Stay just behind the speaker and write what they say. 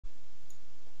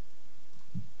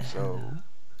So, Hello.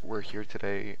 we're here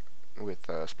today with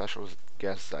special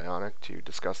guest Zyonik to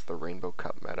discuss the Rainbow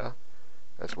Cup meta,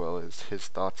 as well as his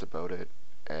thoughts about it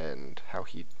and how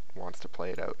he wants to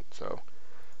play it out. So,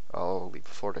 I'll leave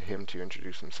the floor to him to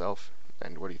introduce himself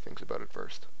and what he thinks about it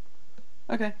first.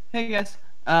 Okay. Hey guys.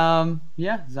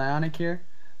 Yeah, Zyonik here.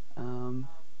 Um,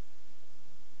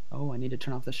 oh, I need to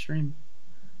turn off the stream.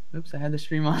 Oops, I had the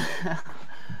stream on.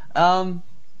 um,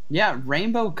 yeah,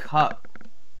 Rainbow Cup.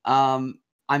 Um,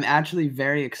 I'm actually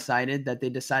very excited that they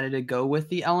decided to go with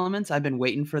the elements. I've been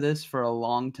waiting for this for a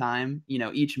long time.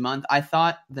 Each month I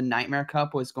thought the Nightmare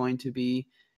Cup was going to be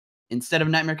instead of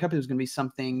Nightmare Cup, it was going to be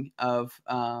something of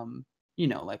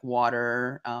like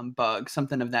water, bug,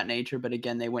 something of that nature. But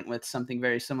again, they went with something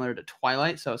very similar to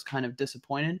Twilight, so I was kind of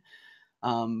disappointed.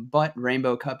 But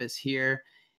Rainbow Cup is here,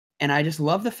 and I just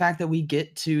love the fact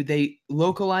that they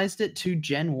localized it to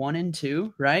Gen 1 and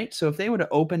 2, right? So if they would have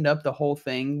opened up the whole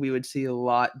thing, we would see a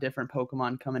lot different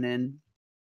Pokemon coming in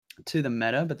to the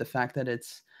meta. But the fact that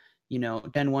it's,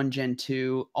 Gen 1, Gen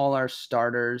 2, all our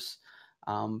starters,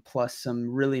 plus some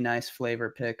really nice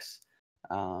flavor picks.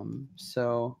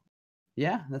 So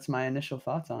yeah, that's my initial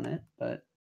thoughts on it, but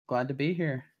glad to be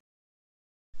here.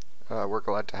 We're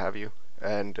glad to have you.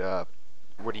 And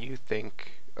what do you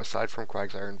think, aside from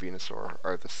Quagsire and Venusaur,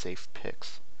 are the safe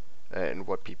picks, and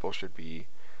what people should be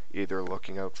either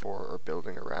looking out for or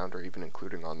building around or even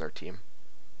including on their team?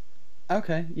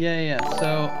 Okay, yeah.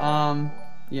 So,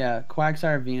 yeah,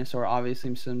 Quagsire, Venusaur,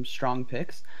 obviously some strong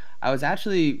picks. I was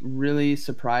actually really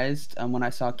surprised when I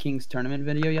saw King's tournament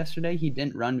video yesterday. He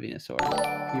didn't run Venusaur.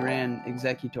 He ran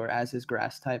Executor as his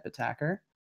grass type attacker.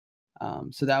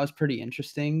 So that was pretty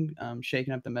interesting,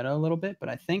 shaking up the meta a little bit. But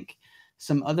I think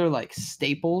some other like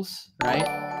staples, right,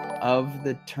 of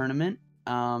the tournament.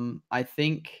 I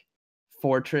think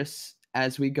Fortress,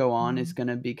 as we go on, is going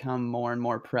to become more and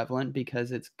more prevalent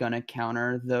because it's going to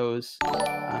counter those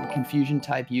confusion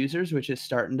type users, which is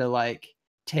starting to like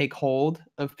take hold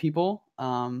of people.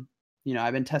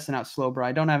 I've been testing out Slowbro.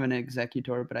 I don't have an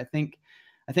Executor, but I think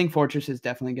Fortress is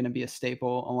definitely going to be a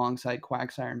staple alongside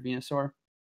Quagsire and Venusaur.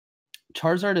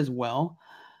 Charizard as well.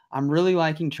 I'm really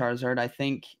liking Charizard. I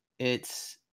think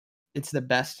it's the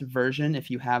best version if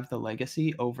you have the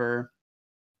legacy over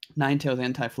Ninetales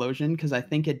and Typhlosion because I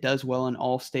think it does well in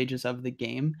all stages of the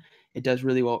game. It does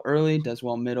really well early, does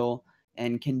well middle,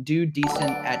 and can do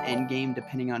decent at end game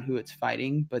depending on who it's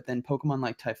fighting. But then Pokemon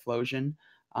like Typhlosion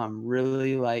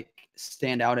really like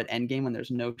stand out at end game when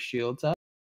there's no shields up,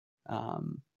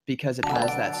 because it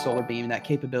has that solar beam, that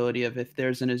capability of if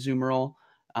there's an Azumarill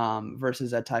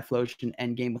versus a Typhlosion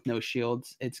endgame with no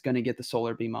shields, it's going to get the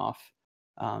solar beam off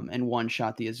and one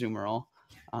shot the Azumarill,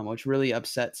 which really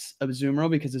upsets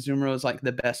Azumarill because Azumarill is like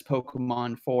the best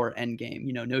Pokemon for endgame.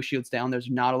 No shields down. There's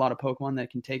not a lot of Pokemon that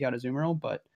can take out Azumarill,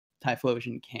 but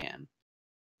Typhlosion can.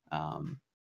 Um,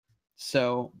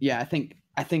 so yeah, I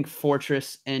think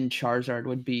Fortress and Charizard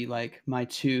would be like my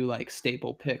two like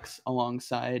staple picks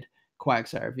alongside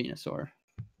Quagsire, Venusaur.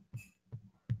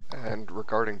 And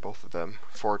regarding both of them,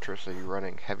 Fortress, are you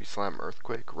running Heavy Slam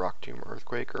Earthquake, Rock Tomb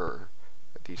Earthquake, or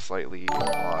the slightly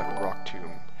odd Rock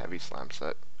Tomb Heavy Slam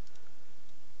set?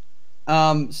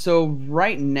 So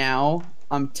right now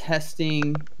I'm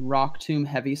testing Rock Tomb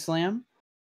Heavy Slam.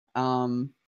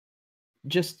 Um,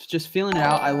 just feeling it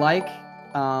out. I like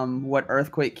what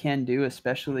Earthquake can do,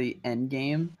 especially end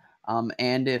game.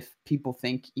 And if people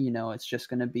think it's just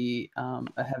going to be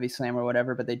a heavy slam or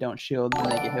whatever, but they don't shield, then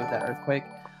they get hit with that Earthquake.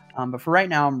 But for right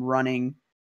now, I'm running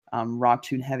Rock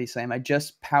Tomb Heavy Slam. I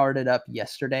just powered it up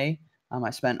yesterday. I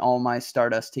spent all my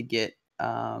Stardust to get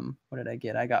what did I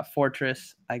get? I got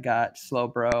Fortress, I got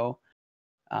Slowbro,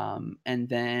 and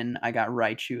then I got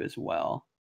Raichu as well.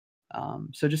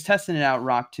 So just testing it out,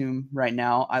 Rock Tomb right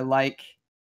now. I like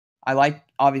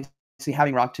obviously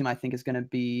having Rock Tomb. I think is going to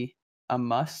be a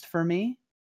must for me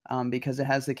because it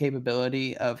has the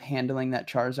capability of handling that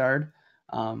Charizard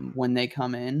when they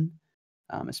come in,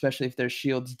 especially if their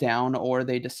shields down or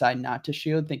they decide not to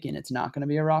shield, thinking it's not going to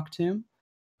be a Rock Tomb.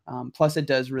 Plus, it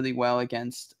does really well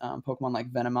against Pokemon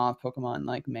like Venomoth, Pokemon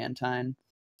like Mantine.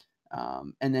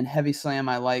 And then Heavy Slam,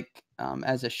 I like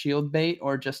as a shield bait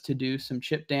or just to do some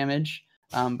chip damage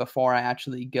before I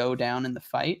actually go down in the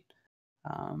fight.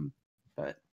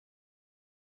 But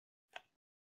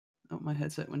oh, my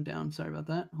headset went down. Sorry about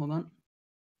that. Hold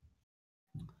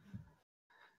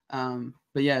on.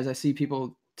 But yeah, as I see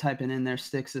people typing in their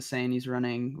sticks is saying he's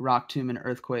running Rock Tomb and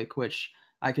Earthquake, which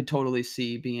I could totally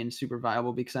see being super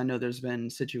viable because I know there's been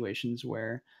situations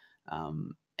where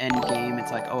end game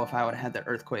it's like, oh, if I would have had the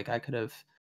Earthquake, I could have,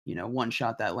 one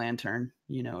shot that Lantern,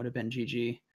 it would have been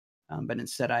GG. But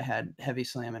instead, I had Heavy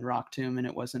Slam and Rock Tomb, and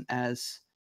it wasn't as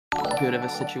good of a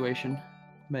situation.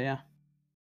 But yeah.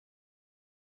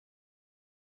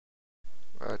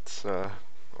 That's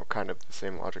well, kind of the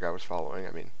same logic I was following.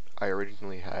 I mean, I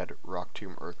originally had Rock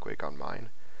Tomb Earthquake on mine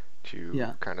to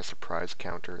Yeah. kind of surprise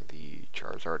counter the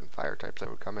Charizard and Fire types that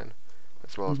would come in,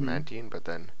 as well as Mm-hmm. Mantine, but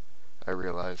then I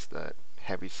realized that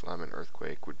Heavy Slam and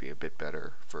Earthquake would be a bit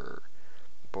better for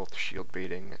both shield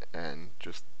baiting and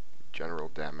just general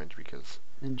damage because,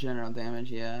 In general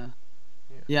damage, yeah.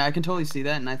 yeah. Yeah, I can totally see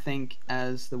that, and I think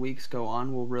as the weeks go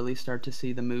on, we'll really start to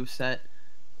see the move set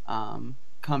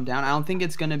come down. I don't think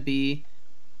it's gonna be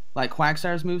like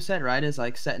Quagstar's moveset, right? Is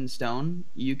like set in stone.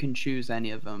 You can choose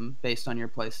any of them based on your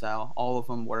playstyle. All of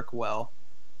them work well,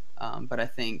 but I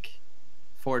think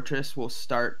Fortress will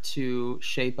start to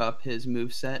shape up his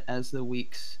moveset as the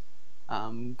weeks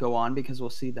go on because we'll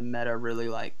see the meta really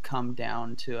like come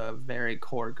down to a very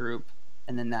core group,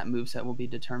 and then that moveset will be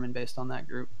determined based on that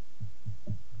group.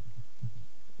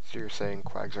 So you're saying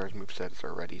Quagsar's moveset is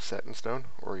already set in stone,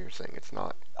 or you're saying it's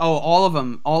not? Oh, all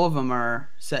of them are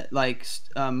set. Like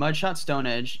Mudshot, Stone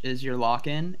Edge is your lock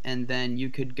in, and then you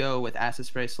could go with Acid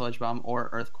Spray, Sludge Bomb, or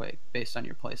Earthquake based on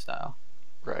your playstyle.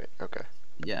 Right, okay.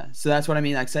 Yeah, so that's what I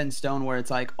mean, like set in stone, where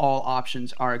it's like all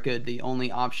options are good. The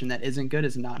only option that isn't good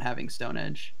is not having Stone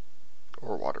Edge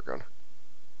Or Water Gun.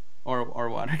 or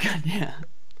Water Gun. Yeah,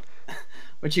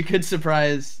 which you could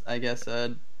surprise, I guess,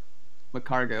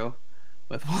 McCargo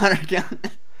with Water Gun.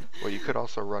 Well, you could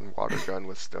also run Water Gun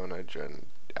with Stone Edge and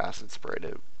Acid Spray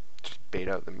to just bait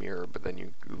out the mirror, but then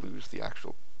you lose the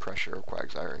actual pressure of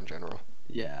Quagsire in general.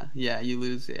 Yeah, yeah, you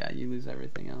lose. Yeah, you lose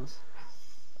everything else.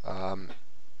 Um,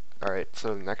 Alright,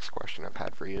 so the next question I've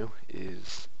had for you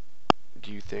is,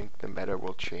 do you think the meta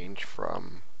will change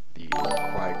from the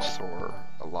Quagsor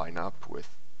lineup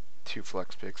with 2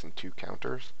 flex picks and 2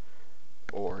 counters,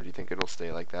 or do you think it'll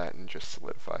stay like that and just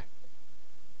solidify?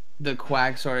 The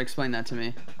Quagsor, explain that to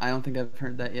me. I don't think I've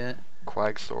heard that yet.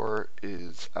 Quagsor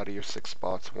is out of your 6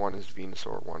 spots, 1 is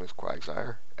Venusaur, 1 is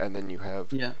Quagsire, and then you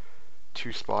have Yeah,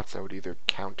 2 spots that would either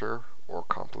counter or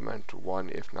complement one,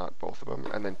 if not both of them,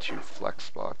 and then 2 flex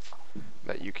spots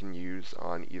that you can use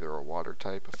on either a water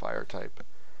type, a fire type,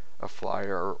 a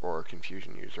flyer, or a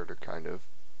confusion user to kind of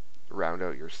round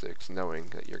out your 6, knowing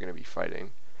that you're going to be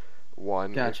fighting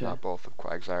one, if gotcha. not both, of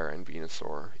Quagsire and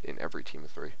Venusaur in every team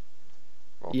of 3.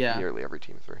 Well, Yeah, nearly every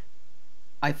team of 3.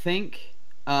 I think.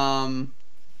 Um,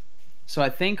 so I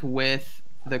think with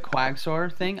the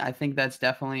Quagsor thing, I think that's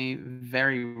definitely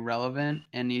very relevant,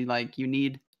 and you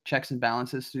need checks and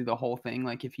balances through the whole thing.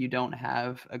 Like if you don't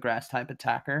have a grass type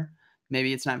attacker,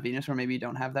 maybe it's not Venus, or maybe you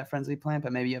don't have that frenzy plant,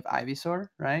 but maybe you have Ivysaur,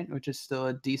 right? Which is still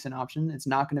a decent option. It's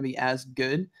not going to be as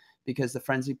good because the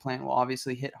frenzy plant will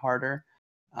obviously hit harder.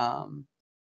 Um,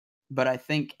 but I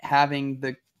think having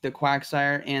the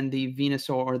Quagsire and the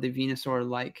Venusaur or the Venusaur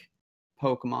like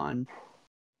Pokemon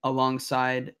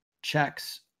alongside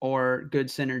checks or good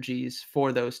synergies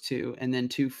for those two, and then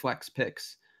 2 flex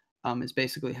picks is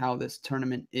basically how this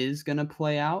tournament is going to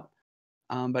play out.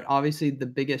 But obviously, the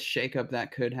biggest shakeup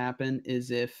that could happen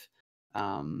is if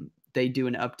they do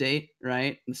an update,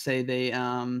 right? Say they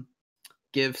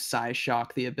give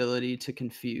Psyshock the ability to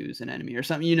confuse an enemy or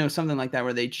something, something like that,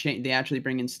 where they actually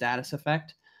bring in status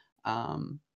effect.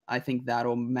 Um, I think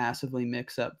that'll massively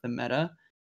mix up the meta.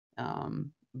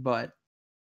 But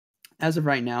as of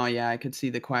right now, yeah, I could see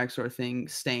the Quagsor thing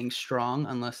staying strong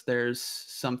unless there's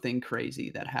something crazy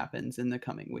that happens in the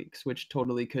coming weeks, which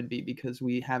totally could be because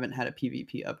we haven't had a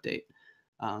PvP update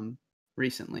um,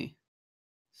 recently.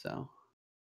 So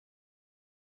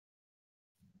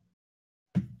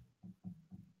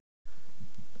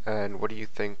And what do you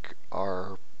think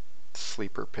are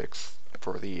sleeper picks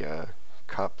for the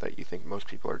cup that you think most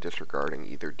people are disregarding,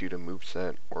 either due to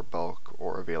moveset or bulk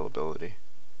or availability?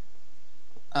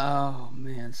 oh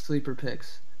man, sleeper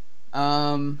picks.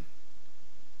 Um,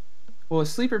 well, a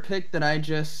sleeper pick that I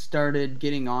just started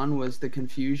getting on was the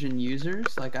confusion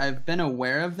users. Like I've been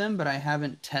aware of them, but I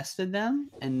haven't tested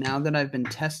them. And now that I've been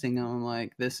testing them, I'm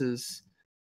like, this is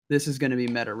going to be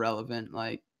meta relevant.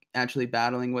 Like actually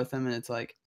battling with them, and it's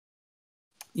like,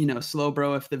 slow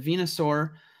bro. If the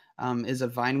Venusaur is a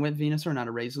Vine Whip Venusaur, not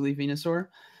a Razor Leaf Venusaur,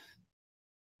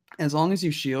 as long as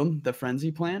you shield the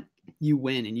Frenzy Plant, you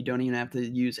win, and you don't even have to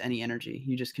use any energy.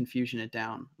 You just confusion it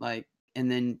down, and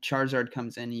then Charizard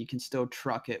comes in, and you can still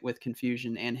truck it with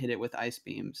confusion and hit it with Ice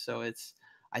Beam. So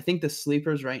I think the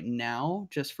sleepers right now,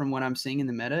 just from what I'm seeing in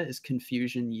the meta, is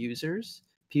confusion users.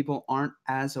 People aren't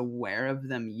as aware of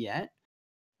them yet,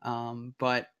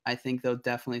 but I think they'll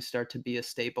definitely start to be a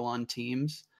staple on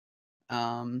teams.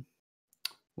 Um,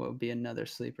 what would be another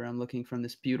sleeper? I'm looking from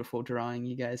this beautiful drawing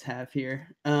you guys have here.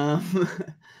 Uh,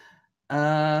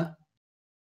 I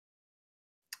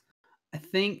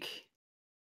think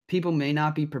people may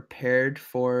not be prepared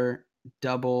for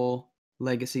double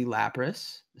Legacy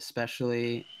Lapras,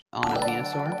 especially on a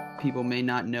Venusaur. People may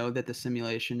not know that the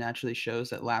simulation actually shows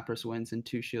that Lapras wins in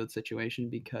 2-shield situation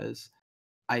because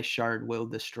Ice Shard will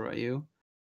destroy you.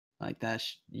 Like that,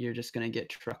 you're just going to get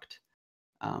trucked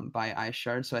by Ice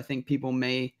Shard. So I think people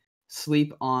may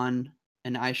sleep on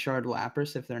an Ice Shard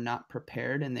Lapras if they're not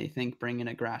prepared and they think bringing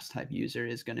a Grass type user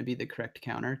is going to be the correct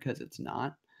counter, because it's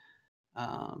not.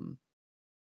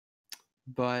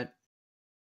 But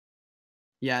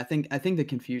yeah, I think the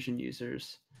confusion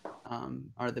users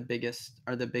are the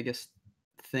biggest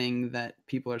thing that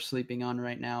people are sleeping on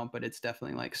right now. But it's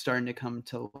definitely like starting to come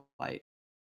to light.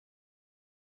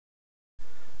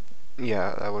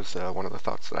 Yeah, that was one of the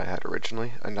thoughts that I had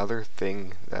originally. Another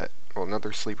thing that, well,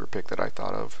 another sleeper pick that I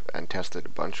thought of and tested a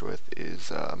bunch with is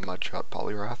Mudshot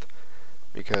Poliwrath,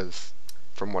 because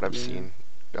from what I've seen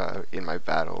in my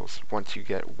battles, once you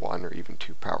get 1 or even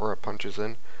 2 power-up punches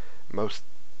in, most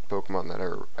Pokemon that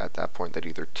are at that point that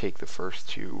either take the first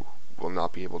 2 will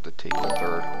not be able to take the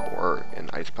third, or an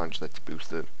Ice Punch that's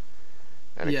boosted.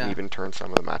 And it can even turn some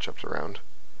of the matchups around.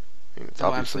 I mean, it's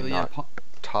obviously not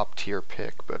top tier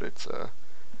pick, but it's a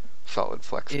solid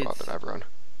flex spot that I've run.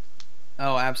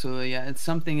 Oh, absolutely, yeah. It's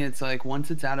something. It's like once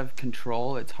it's out of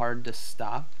control, it's hard to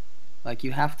stop. Like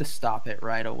you have to stop it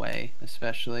right away,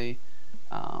 especially.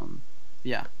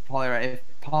 Yeah, Poliwrath. If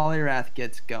Poliwrath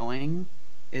gets going,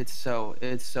 it's so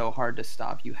hard to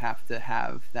stop. You have to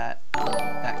have that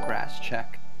that Grass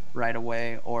check right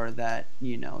away, or that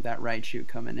that Raichu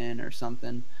coming in or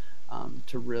something,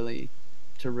 to really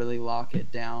lock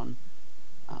it down.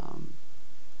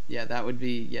 Yeah, that would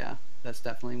be, that's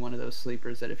definitely one of those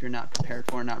sleepers that if you're not prepared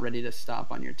for, not ready to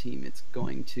stop on your team, it's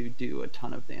going to do a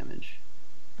ton of damage.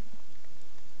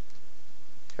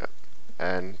 Yeah,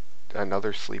 and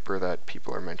another sleeper that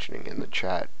people are mentioning in the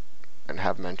chat and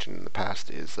have mentioned in the past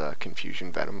is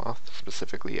Confusion Venomoth,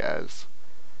 specifically as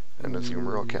an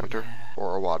Azumarill counter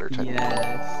or a water type.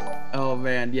 Yes. Oh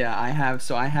man, yeah, I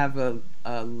have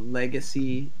a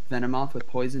Legacy Venomoth with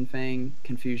Poison Fang,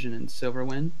 Confusion, and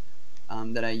Silverwind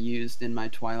that I used in my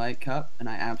Twilight Cup, and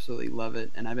I absolutely love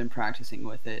it, and I've been practicing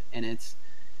with it, and it's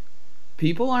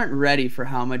people aren't ready for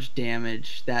how much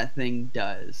damage that thing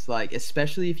does. Like,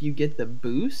 especially if you get the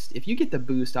boost. If you get the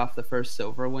boost off the first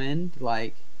Silverwind,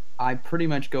 like I pretty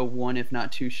much go 1 if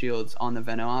not 2 shields on the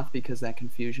Venomoth, because that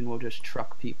Confusion will just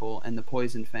truck people, and the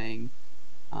Poison Fang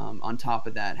on top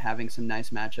of that, having some nice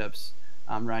matchups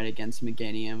right against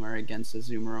Meganium or against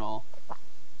Azumarill,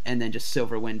 and then just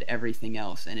Silverwind everything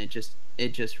else, and it just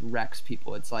wrecks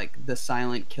people. It's like the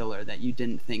silent killer that you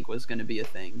didn't think was going to be a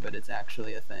thing, but it's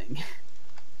actually a thing.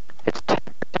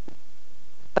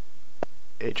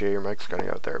 AJ, your mic's cutting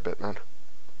out there a bit, man.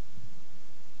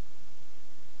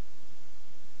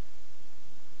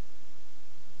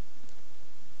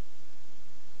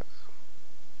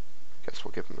 Guess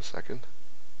we'll give him a second.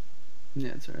 Yeah,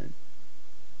 it's alright.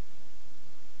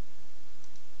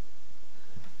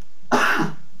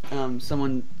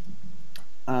 Someone,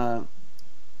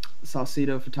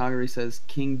 Salcedo Photography says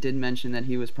King did mention that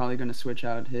he was probably going to switch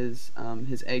out his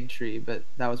egg tree, but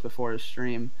that was before his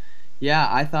stream. Yeah,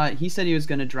 I thought he said he was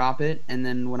going to drop it, and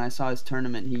then when I saw his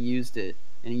tournament, he used it,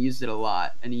 and he used it a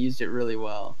lot, and he used it really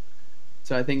well.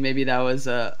 So I think maybe that was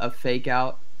a fake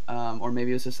out, or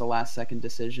maybe it was just a last second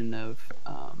decision of,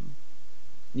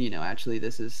 actually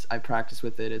I practiced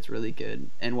with it, it's really good.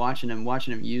 And watching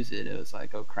him use it, it was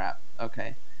like, oh crap,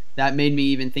 okay. That made me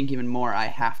even think even more, I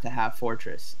have to have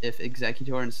Fortress. If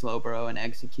Executor and Slowbro and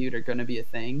Execute are going to be a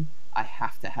thing, I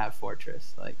have to have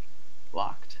Fortress, like,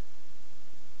 locked.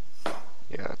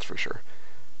 Yeah, that's for sure.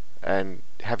 And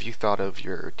have you thought of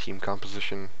your team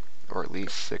composition, or at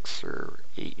least 6 or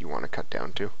 8 you want to cut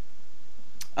down to?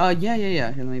 Yeah.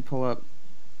 Here, let me pull up.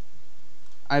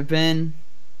 I've been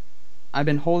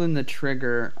holding the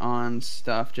trigger on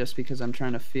stuff just because I'm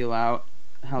trying to feel out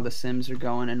how the sims are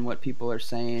going and what people are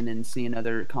saying, and seeing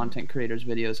other content creators'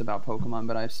 videos about Pokemon.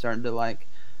 But I've started to like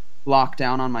lock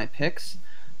down on my picks,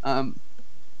 and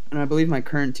I believe my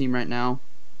current team right now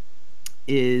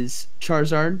is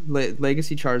Charizard,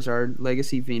 Legacy Charizard,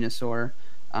 Legacy Venusaur,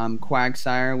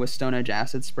 Quagsire with Stone Edge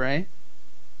Acid Spray,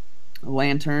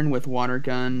 Lantern with Water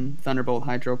Gun, Thunderbolt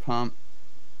Hydro Pump.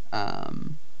 What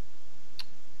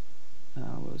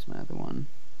was my other one?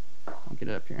 I'll get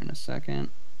it up here in a second.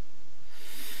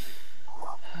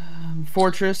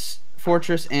 Fortress,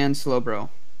 and Slowbro.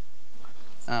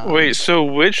 Wait, so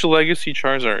which Legacy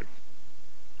Charizard?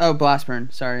 Oh,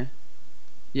 Blastburn. Sorry.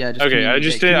 Yeah, just Okay, I community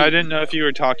day. just I didn't know if you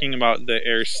were talking about the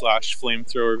air slash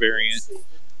flamethrower variant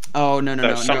Oh no no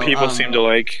that no some no. people seem to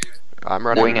like. I'm No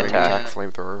running no Wing no. Wing attack. Attack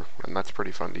Flamethrower, and that's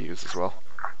pretty fun to use as well.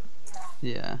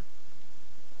 Yeah.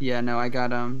 Yeah, no, I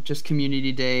got just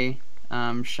community day,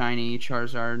 shiny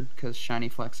Charizard because shiny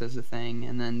flex is a thing,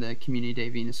 and then the community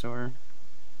day Venusaur,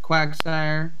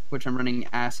 Quagsire, which I'm running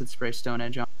Acid Spray Stone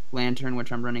Edge on, Lantern,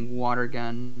 which I'm running Water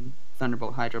Gun,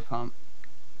 Thunderbolt Hydro Pump,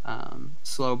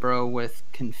 Slowbro with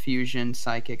Confusion,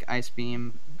 Psychic, Ice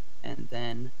Beam, and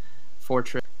then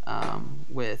Fortress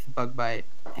with Bug Bite,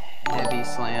 Heavy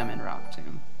Slam, and Rock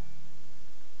Tomb.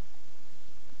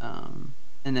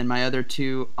 And then my other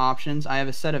two options, I have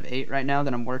a set of 8 right now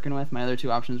that I'm working with. My other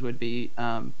two options would be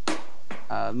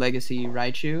Legacy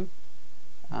Raichu,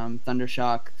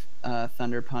 Thundershock,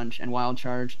 Thunder Punch, and Wild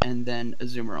Charge, and then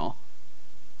Azumarill.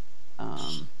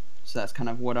 So that's kind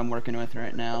of what I'm working with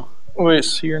right now. Wait,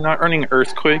 so you're not running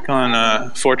Earthquake on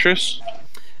Fortress?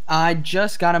 I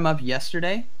just got him up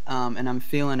yesterday, and I'm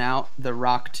feeling out the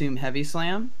Rock Tomb Heavy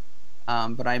Slam.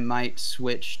 But I might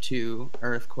switch to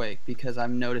Earthquake because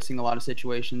I'm noticing a lot of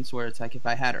situations where it's like if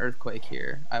I had Earthquake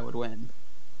here, I would win.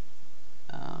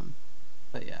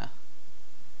 But yeah.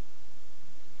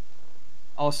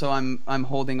 Also, I'm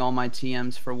holding all my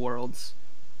TMs for Worlds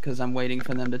because I'm waiting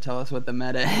for them to tell us what the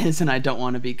meta is, and I don't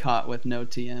want to be caught with no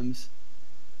TMs.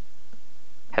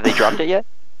 Have they dropped it yet?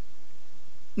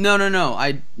 No.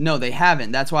 No, they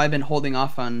haven't. That's why I've been holding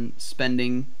off on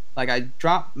spending. Like I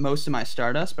dropped most of my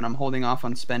Stardust, but I'm holding off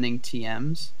on spending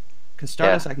TMs. Because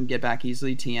Stardust I can get back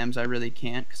easily. TMs I really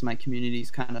can't because my community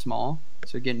is kind of small.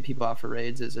 So getting people out for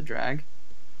raids is a drag.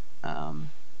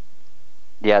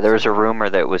 Yeah, there was a rumor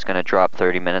that it was going to drop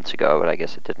 30 minutes ago, but I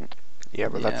guess it didn't. Yeah,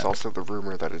 but that's also the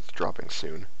rumor that it's dropping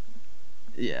soon.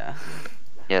 Yeah.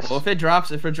 Yes. Well, if it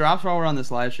drops while we're on this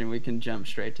live stream, we can jump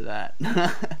straight to that.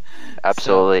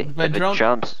 Absolutely. So, but if it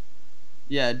jumps.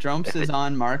 Yeah, Dromps is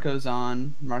on. Marco's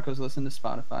on. Marco's listening to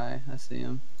Spotify. I see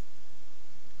him.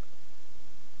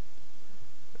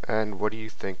 And what do you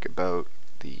think about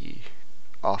the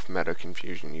off-meta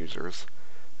confusion users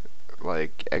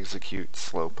like Execute,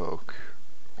 Slowpoke,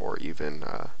 or even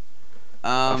a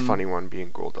funny one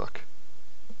being Golduck?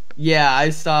 Yeah, I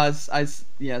saw.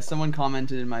 Someone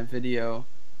commented in my video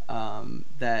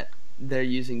that they're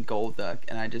using Golduck,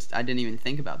 and I didn't even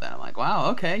think about that. I'm like, wow,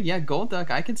 okay, yeah,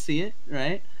 Golduck, I can see it,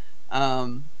 right?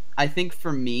 I think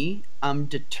for me, I'm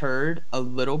deterred a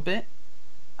little bit.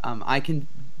 They're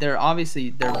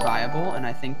viable, and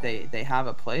I think they have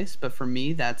a place, but for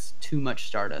me, that's too much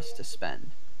Stardust to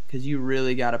spend because you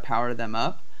really got to power them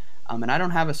up. And I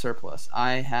don't have a surplus.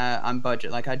 I'm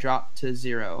budget. Like I drop to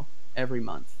 0 every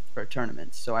month for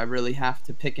tournaments, so I really have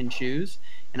to pick and choose.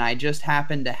 And I just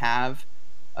happen to have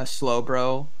a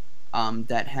Slowbro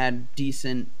that had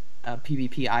decent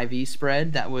PvP IV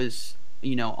spread that was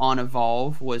on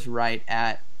Evolve was right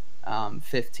at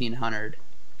 1500.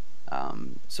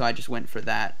 So I just went for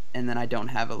that, and then I don't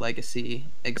have a Legacy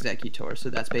Executor, so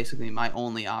that's basically my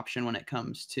only option when it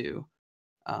comes to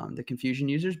the Confusion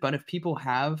users. But if people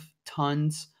have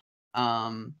tons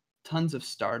of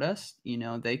Stardust,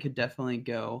 they could definitely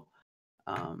go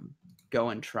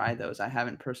and try those. I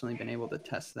haven't personally been able to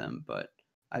test them, but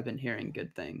I've been hearing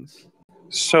good things.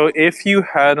 So if you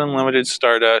had unlimited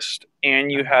Stardust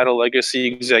and you had a Legacy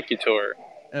Executor,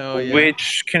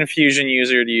 which Confusion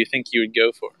user do you think you would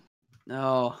go for?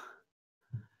 Oh,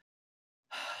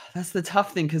 that's the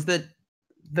tough thing because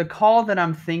the call that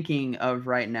I'm thinking of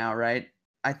right now, right?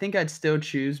 I think I'd still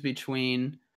choose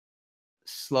between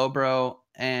Slowbro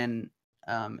and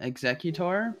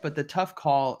Executor, but the tough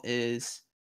call is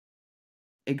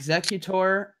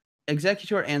Executor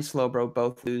and Slowbro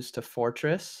both lose to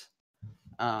Fortress,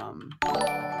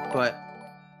 but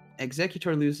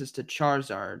Executor loses to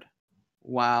Charizard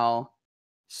while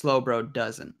Slowbro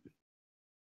doesn't.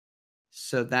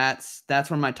 So that's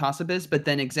where my toss-up is, but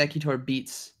then Executor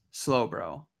beats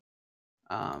Slowbro.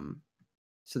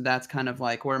 So that's kind of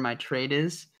like where my trade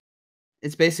is.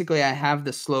 It's basically I have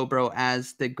the Slowbro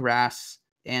as the Grass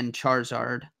and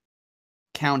Charizard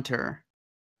counter,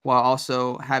 while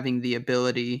also having the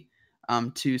ability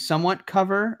to somewhat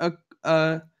cover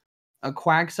a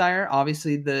Quagsire.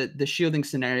 Obviously, the shielding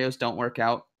scenarios don't work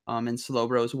out in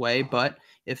Slowbro's way, but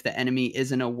if the enemy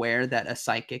isn't aware that a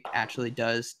Psychic actually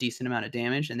does decent amount of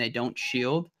damage and they don't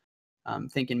shield,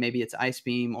 thinking maybe it's Ice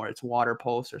Beam or it's Water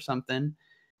Pulse or something,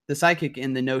 the Psychic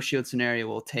in the no shield scenario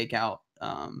will take out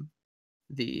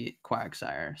the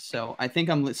Quagsire. So I think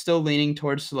I'm still leaning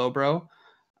towards Slowbro,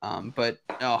 but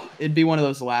it'd be one of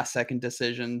those last second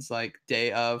decisions, like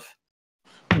day of.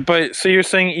 But so you're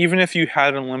saying even if you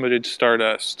had unlimited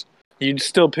Stardust, You'd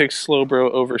still pick Slowbro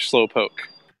over Slowpoke.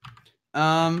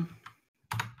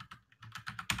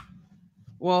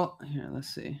 Well, here, let's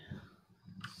see.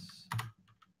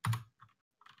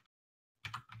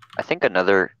 I think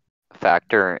another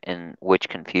factor in which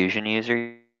confusion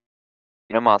user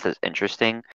Venomoth is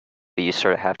interesting, but you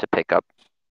sort of have to pick up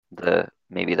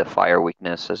maybe the fire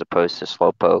weakness as opposed to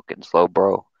Slowpoke and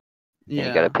Slowbro. Yeah. And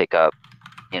you got to pick up,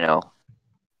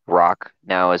 Rock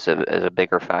now as a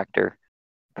bigger factor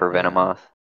for Venomoth.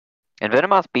 And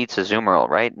Venomoth beats Azumarill,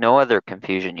 right? No other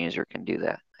confusion user can do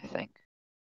that, I think.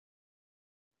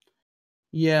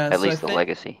 Yeah. At least the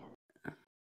legacy.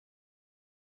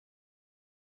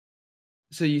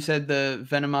 So you said the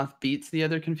Venomoth beats the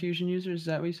other confusion users? Is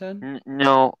that what you said?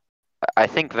 No, I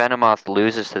think Venomoth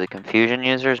loses to the confusion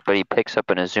users, but he picks up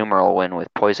an Azumarill win with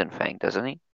Poison Fang, doesn't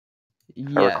he?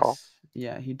 If I recall.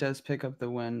 Yeah, he does pick up the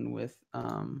win with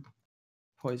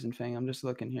Poison Fang. I'm just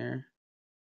looking here.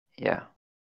 Yeah.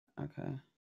 Okay.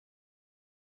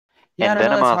 Yeah, and I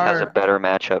don't know, Venomoth has a better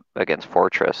matchup against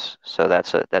Fortress, so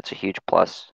that's a huge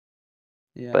plus.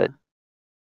 Yeah. But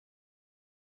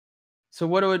so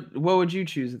what would you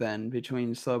choose then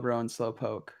between Slowbro and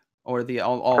Slowpoke, or the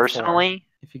all personally,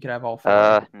 4? If you could have all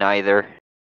 4. Neither.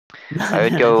 I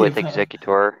would go with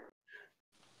Executor.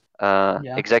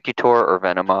 Executor or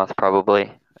Venomoth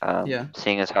probably.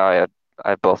 Seeing as how I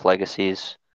have both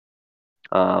legacies.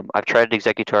 I've tried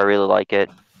Executor. I really like it.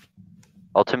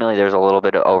 Ultimately, there's a little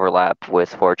bit of overlap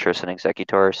with Fortress and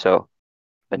Executor, so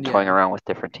been toying around with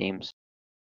different teams.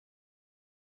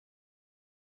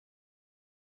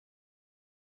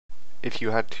 If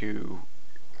you had to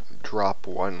drop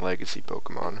one legacy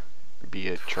Pokemon, be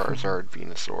it Charizard,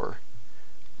 Venusaur,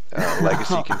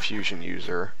 legacy confusion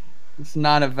user. It's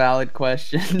not a valid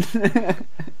question.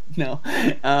 No.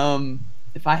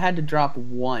 If I had to drop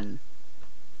one,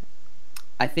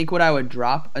 I think what I would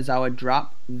drop is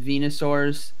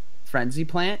Venusaur's Frenzy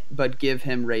Plant, but give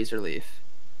him Razor Leaf.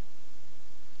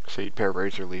 So you'd pair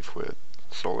Razor Leaf with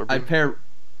Solar Beam?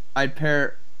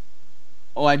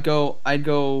 I'd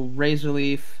go Razor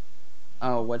Leaf.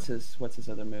 Oh, what's his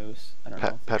other moves? I don't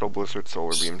know. Petal Blizzard,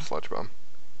 Solar Beam, Sludge Bomb.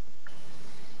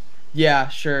 Yeah,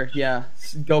 sure. Yeah,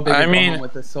 go big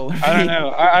with the Solar Beam. I don't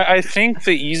know. I think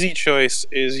the easy choice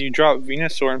is you drop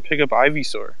Venusaur and pick up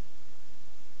Ivysaur.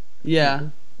 Yeah.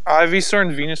 Ivysaur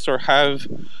and Venusaur have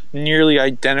nearly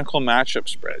identical matchup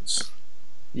spreads.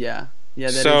 Yeah. Yeah.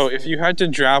 So if you had to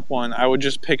drop one, I would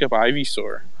just pick up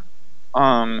Ivysaur.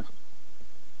 And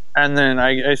then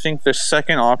I think the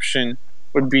second option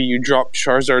would be you drop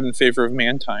Charizard in favor of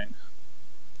Mantine.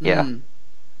 Yeah, I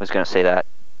was going to say that.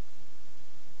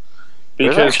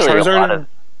 Because Charizard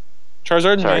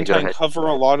and Mantine cover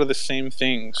a lot of the same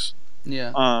things.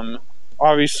 Yeah.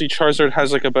 Obviously, Charizard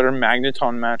has like a better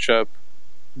Magneton matchup,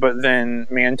 but then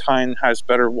Mantine has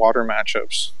better water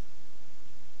matchups.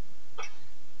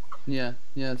 Yeah,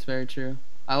 it's very true.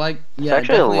 There's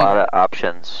actually a lot of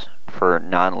options for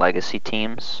non-legacy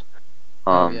teams.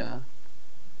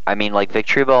 I mean, like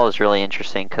Victory Ball is really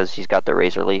interesting because he's got the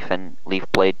Razor Leaf, and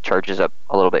Leaf Blade charges up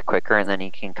a little bit quicker, and then he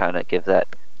can kind of give that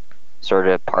sort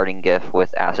of parting gift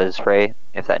with Acid Spray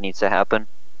if that needs to happen.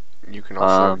 You can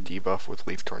also debuff with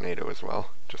Leaf Tornado as well.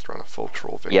 Just run a full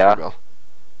troll Victory Bell.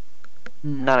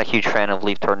 Not a huge fan of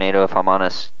Leaf Tornado, if I'm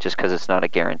honest, just because it's not a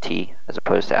guarantee as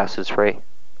opposed to Acid Spray.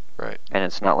 Right. And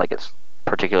it's not like it's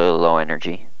particularly low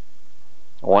energy.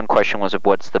 One question was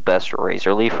what's the best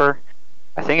Razor Leafer?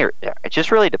 I think it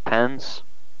just really depends.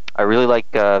 I really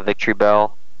like Victory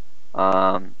Bell,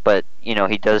 but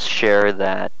he does share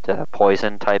that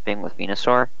poison typing with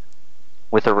Venusaur.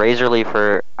 With a Razor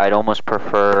Leafer, I'd almost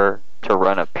prefer to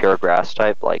run a pure grass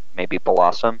type, like maybe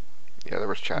Blossom. Yeah, there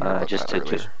was chatter about that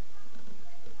earlier.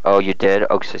 Oh, you did?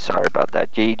 Okay, sorry about that.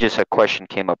 A question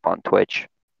came up on Twitch.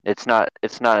 It's not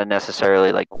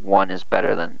necessarily like one is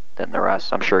better than the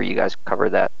rest. I'm sure you guys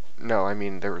covered that. No, I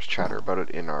mean there was chatter about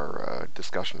it in our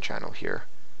discussion channel here,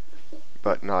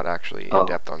 but not actually in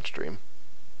depth on stream.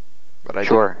 But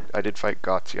I did fight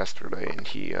Gotts yesterday, and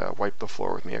he wiped the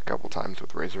floor with me a couple times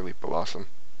with Razor Leaf Blossom.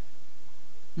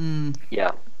 Yeah.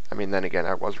 I mean, then again,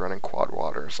 I was running Quad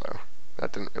Water, so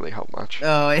that didn't really help much.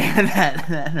 Oh yeah,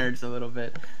 that hurts a little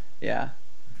bit. Yeah.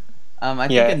 I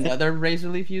think another Razor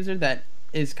Leaf user that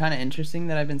is kind of interesting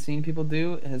that I've been seeing people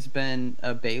do has been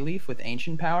a Bayleaf with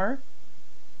Ancient Power.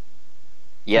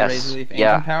 Yes. Razor Leaf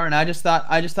Ancient Power, and I just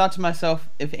thought to myself,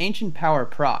 if Ancient Power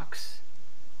procs,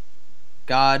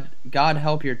 God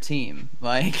help your team.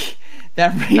 Like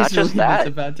that Razor Leaf is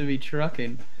about to be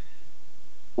trucking.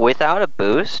 Without a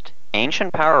boost,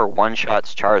 Ancient Power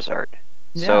one-shots Charizard.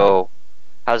 Yeah. So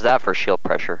how's that for shield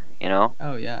pressure,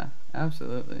 Oh yeah,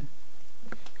 absolutely.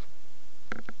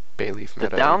 Bayleaf The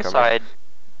meta incoming. downside,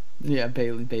 Yeah,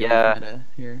 Bailey Yeah. meta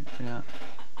here. Yeah.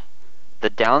 the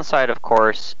downside, of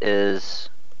course, is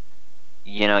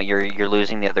you're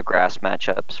losing the other grass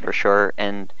matchups for sure.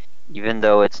 And even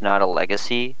though it's not a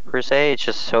legacy per se, it's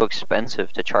just so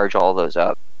expensive to charge all those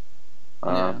up.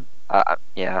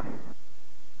 Yeah.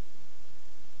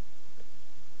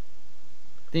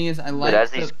 Thing is, But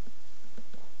as these,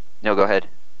 no, go ahead.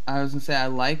 I was gonna say I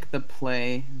like the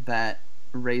play that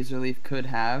Razorleaf could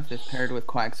have if paired with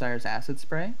Quagsire's Acid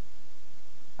Spray.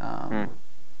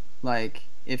 Like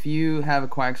if you have a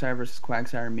Quagsire versus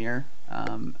Quagsire mirror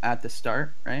at the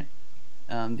start, right?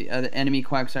 The other enemy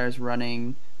Quagsire is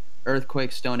running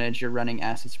Earthquake Stone Edge. You're running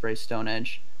Acid Spray Stone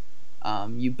Edge.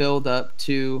 You build up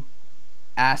to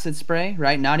Acid Spray,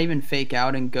 right? Not even fake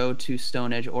out and go to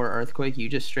Stone Edge or Earthquake. You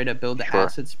just straight up build the Sure.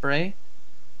 Acid Spray.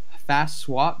 Fast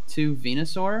swap to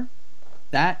Venusaur.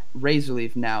 That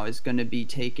Razorleaf now is going to be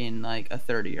taking like a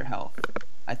third of your health.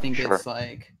 I think Sure. it's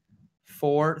like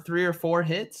 3 or 4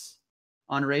 hits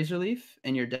on Razorleaf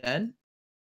and you're dead.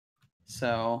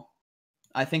 So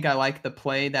I think I like the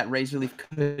play that Razorleaf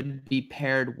could be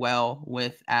paired well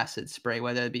with Acid Spray,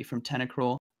 whether it be from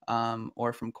Tentacruel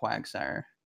or from Quagsire.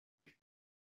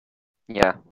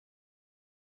 Yeah.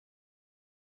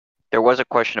 There was a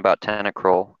question about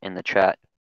Tentacruel in the chat.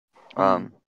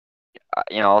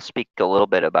 I'll speak a little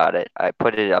bit about it. I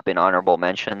put it up in honorable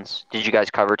mentions. Did you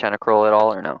guys cover Tentacruel at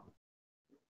all or no?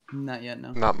 Not yet,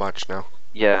 no. Not much, no.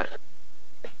 Yeah.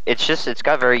 It's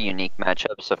got very unique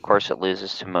matchups. Of course, it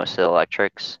loses to most of the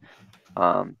electrics.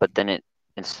 But then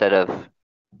instead of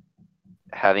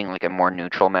having like a more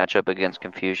neutral matchup against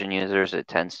confusion users, it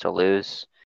tends to lose.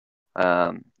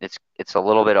 It's a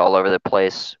little bit all over the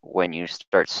place when you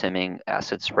start simming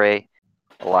Acid Spray.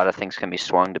 A lot of things can be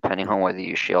swung depending on whether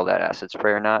you shield that Acid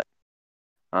Spray or not.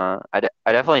 I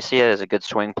definitely see it as a good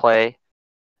swing play.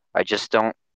 I just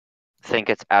don't think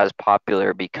it's as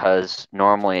popular because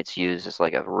normally it's used as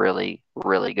like a really,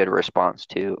 really good response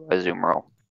to a Azumarill.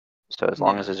 So as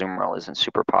long as Azumarill isn't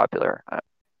super popular,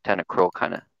 Tentacruel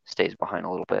kind of stays behind a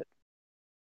little bit.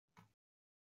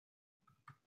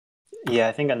 Yeah,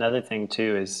 I think another thing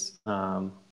too is,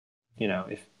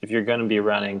 if you're going to be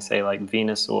running, say, like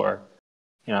Venusaur,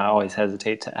 I always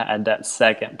hesitate to add that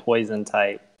second poison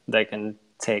type that can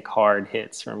take hard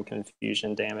hits from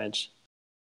confusion damage.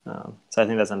 So I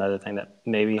think that's another thing that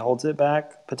maybe holds it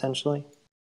back potentially.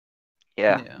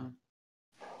 Yeah.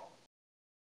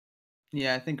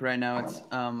 Yeah, I think right now it's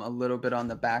a little bit on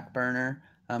the back burner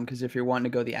because if you're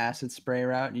wanting to go the Acid Spray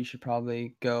route, you should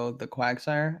probably go the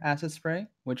Quagsire Acid Spray,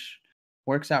 which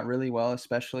works out really well,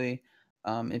 especially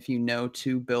if you know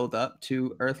to build up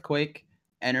to Earthquake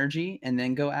energy and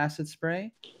then go Acid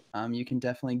Spray. You can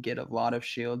definitely get a lot of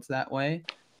shields that way.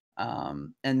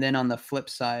 And then on the flip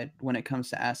side, when it comes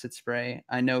to Acid Spray,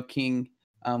 I know King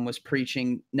was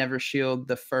preaching never shield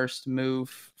the first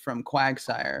move from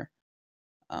Quagsire,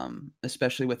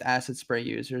 especially with Acid Spray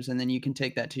users. And then you can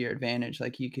take that to your advantage.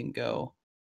 Like you can go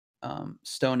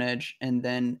Stone Edge and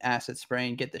then Acid Spray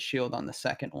and get the shield on the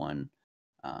second one.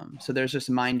 So there's just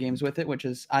mind games with it, which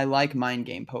is, I like mind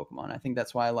game Pokemon. I think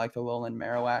that's why I like the Alolan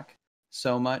Marowak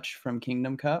so much from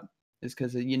Kingdom Cup, is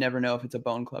because you never know if it's a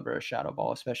Bone Club or a Shadow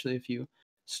Ball, especially if you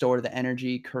store the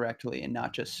energy correctly and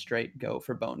not just straight go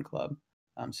for Bone Club.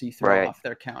 So you throw off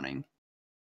their counting.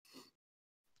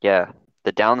 Yeah.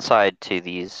 The downside to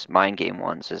these mind game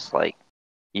ones is like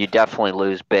you definitely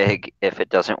lose big if it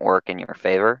doesn't work in your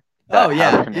favor.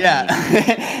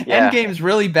 Endgame's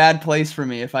really bad place for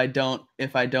me if I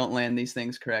don't land these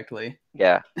things correctly.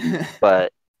 Yeah.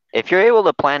 But if you're able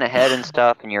to plan ahead and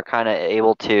stuff and you're kind of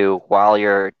able to, while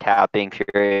you're tapping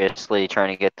furiously trying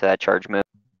to get to that charge move,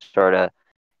 sort of,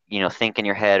 think in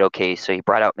your head, okay, so he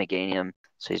brought out Meganium,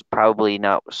 so he's probably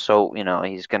not so,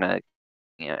 he's going to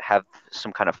have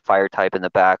some kind of fire type in the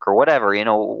back or whatever,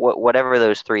 whatever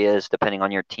those three is, depending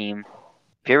on your team.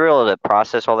 If you're able to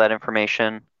process all that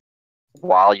information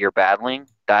while you're battling,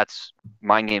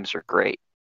 mind games are great.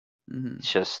 Mm-hmm. It's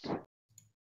just,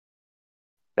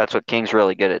 that's what King's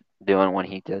really good at doing when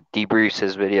he debriefs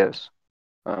his videos.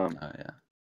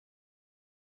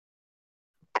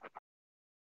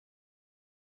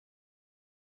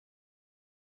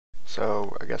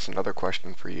 So I guess another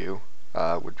question for you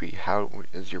would be, how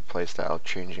is your playstyle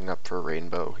changing up for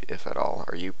Rainbow, if at all?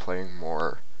 Are you playing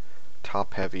more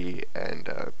top heavy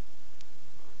and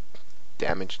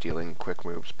damage dealing quick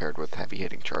moves paired with heavy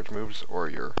hitting charge moves, or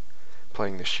you're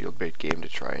playing the shield bait game to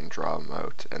try and draw them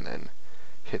out and then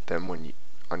hit them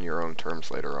on your own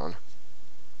terms later on?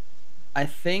 I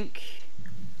think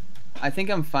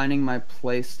I'm finding my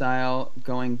play style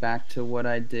going back to what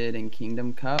I did in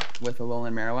Kingdom Cup with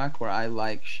Alolan Marowak, where I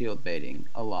like shield baiting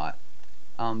a lot.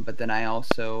 But then I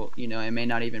also, I may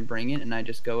not even bring it, and I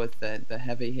just go with the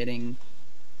heavy hitting,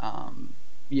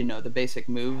 the basic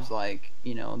moves like,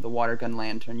 the water gun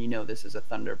lantern. This is a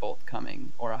thunderbolt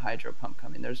coming or a hydro pump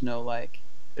coming. There's no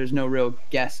real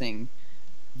guessing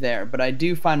there. But I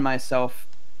do find myself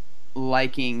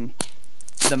liking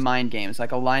the mind games.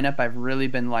 Like a lineup I've really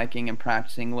been liking and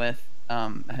practicing with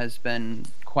has been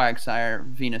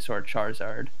Quagsire, Venusaur,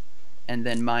 Charizard, and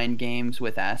then mind games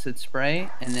with Acid Spray.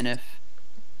 And then if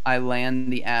I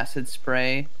land the Acid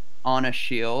Spray on a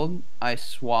shield, I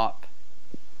swap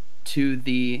to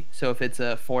so if it's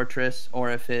a Fortress or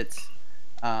if it's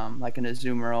like an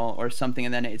Azumarill or something,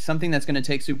 and then it's something that's going to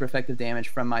take super effective damage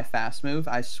from my fast move,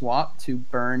 I swap to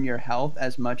burn your health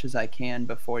as much as I can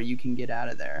before you can get out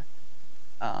of there.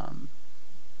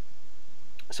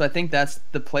 So I think that's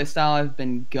the playstyle I've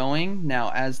been going.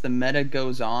 Now, as the meta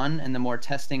goes on and the more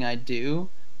testing I do,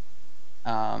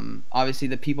 obviously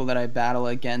the people that I battle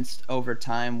against over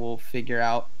time will figure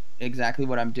out exactly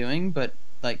what I'm doing. But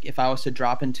like if I was to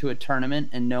drop into a tournament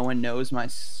and no one knows my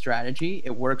strategy,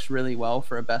 it works really well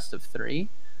for a best of 3.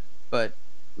 But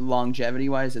longevity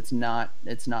wise, it's not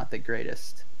the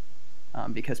greatest,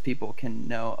 because people can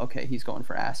know, okay, he's going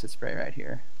for Acid Spray right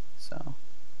here. So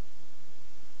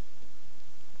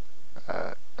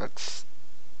that's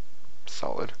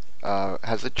solid.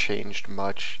 Has it changed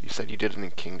much? You said you did it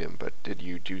in Kingdom, but did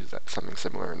you do something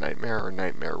similar in Nightmare, or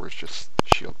Nightmare was just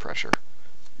shield pressure?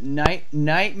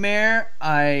 Nightmare,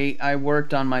 I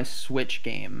worked on my Switch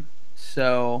game.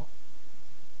 So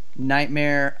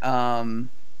Nightmare, for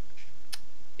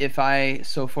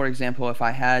example, if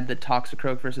I had the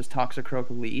Toxicroak versus Toxicroak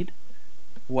lead,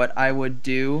 what I would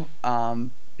do,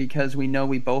 because we know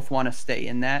we both want to stay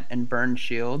in that and burn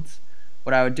shields,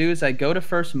 what I would do is I go to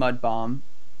first Mud Bomb,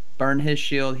 burn his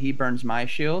shield, he burns my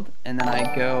shield, and then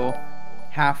I go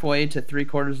halfway to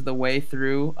 3/4 of the way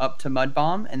through up to Mud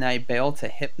Bomb, and I bail to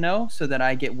Hypno so that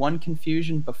I get 1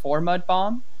 confusion before Mud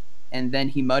Bomb, and then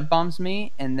he Mud Bombs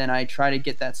me, and then I try to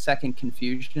get that second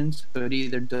confusion so it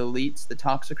either deletes the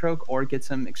Toxicroak or gets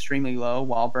him extremely low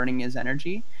while burning his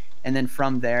energy, and then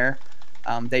from there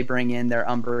they bring in their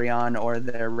Umbreon or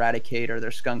their Raticate or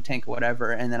their Skunk Tank,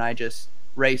 whatever, and then I just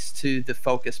race to the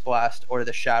Focus Blast or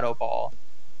the Shadow Ball.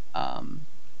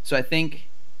 So I think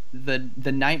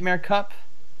the Nightmare Cup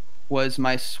was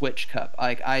my switch cup.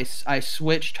 Like I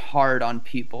switched hard on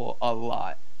people a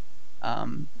lot,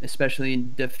 especially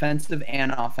in defensive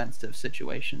and offensive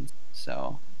situations.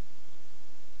 So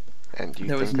And do you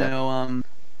there was think that no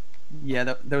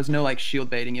there was no like shield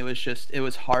baiting. It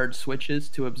was hard switches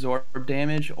to absorb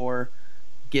damage or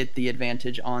get the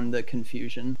advantage on the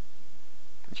confusion.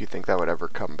 do you think that would ever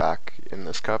come back in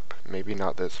this cup? Maybe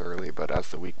not this early, but as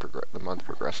the month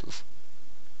progresses.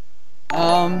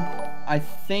 I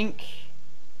think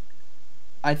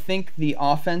the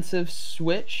offensive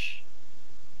switch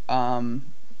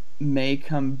may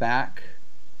come back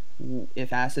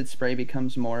if Acid Spray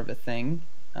becomes more of a thing,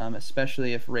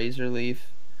 especially if Razor Leaf.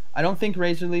 I don't think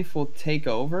Razor Leaf will take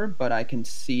over, but I can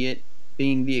see it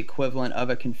being the equivalent of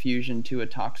a confusion to a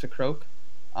Toxicroak,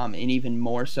 and even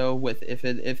more so with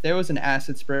if there was an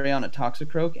Acid Spray on a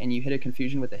Toxicroak and you hit a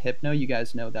confusion with a Hypno, you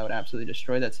guys know that would absolutely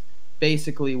destroy. That's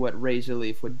basically what Razor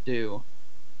Leaf would do.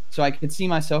 So I could see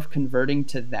myself converting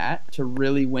to that to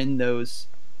really win those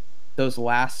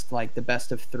last, like the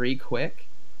best of 3 quick.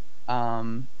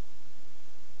 But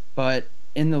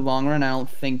in the long run, I don't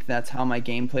think that's how my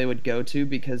gameplay would go to,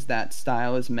 because that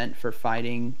style is meant for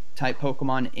fighting type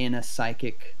Pokemon in a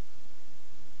psychic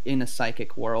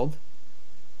world.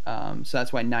 So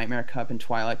that's why Nightmare Cup and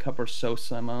Twilight Cup were so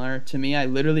similar to me. I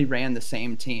literally ran the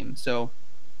same team. So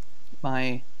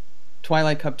my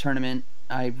Twilight Cup tournament,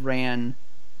 I ran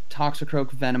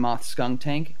Toxicroak, Venomoth, Skunk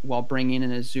Tank while bringing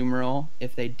in a Azumarill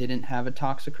if they didn't have a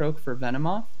Toxicroak for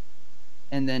Venomoth.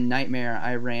 And then Nightmare,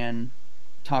 I ran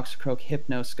Toxicroak,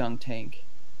 Hypno, Skunk Tank,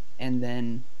 and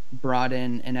then brought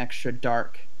in an extra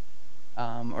Dark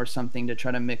or something to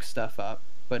try to mix stuff up.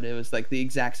 But it was like the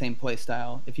exact same play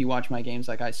style. If you watch my games,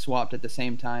 like I swapped at the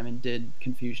same time and did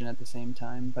confusion at the same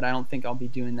time. But I don't think I'll be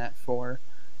doing that for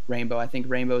Rainbow. I think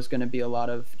Rainbow is going to be a lot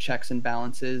of checks and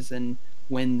balances and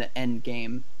win the end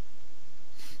game.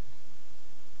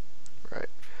 Right.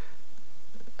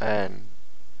 And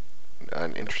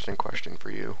an interesting question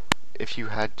for you. If you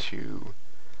had to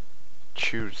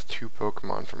choose 2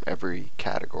 Pokemon from every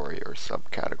category or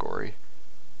subcategory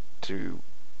to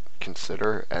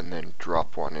consider and then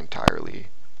drop one entirely,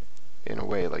 in a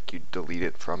way like you delete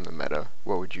it from the meta,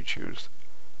 what would you choose?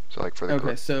 So like for the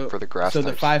Okay, so for the grass so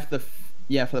types. for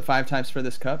the 5 types for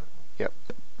this cup. Yep.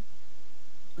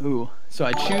 Ooh, so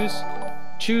I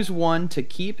choose one to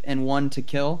keep and one to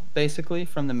kill, basically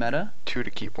from the meta. 2 to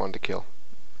keep, 1 to kill.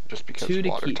 Just because 2 to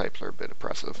water keep. types are a bit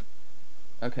oppressive.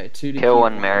 Okay, 2 to Kill keep.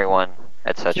 one, marry one,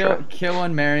 etc. Kill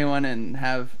one, marry one, and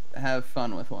have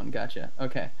fun with one. Gotcha.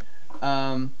 Okay.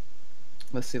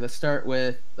 Let's see. Let's start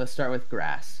with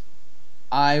grass.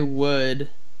 I would.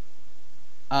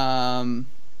 Oh.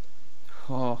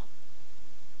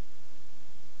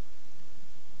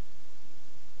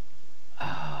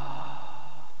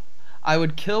 I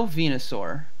would kill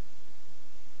Venusaur.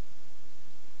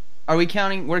 Are we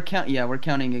counting? We're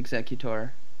counting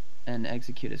Executor and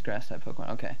Execute as grass type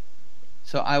Pokemon. Okay.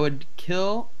 So I would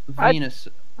kill Venusaur.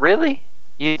 Really?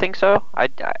 You think so?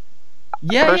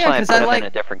 Yeah, personally, because I put I him like. in a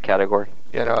different category.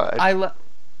 Yeah, no,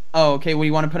 Oh, okay. Well,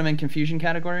 you want to put him in confusion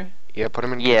category? yeah, put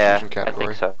him in Yeah, confusion I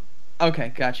category. think so. Okay,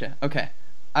 gotcha. Okay.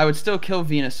 I would still kill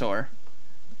Venusaur,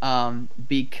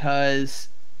 because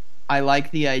I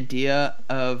like the idea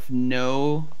of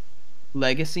no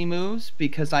legacy moves,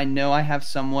 because I know I have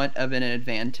somewhat of an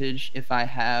advantage if I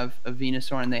have a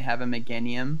Venusaur and they have a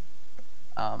Meganium,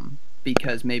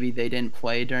 because maybe they didn't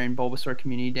play during Bulbasaur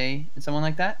Community Day and someone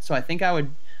like that. So I think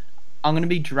I'm going to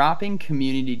be dropping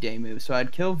Community Day moves. So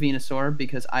I'd kill Venusaur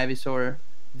because Ivysaur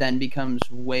then becomes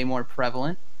way more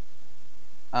prevalent,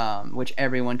 which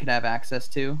everyone could have access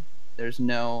to. There's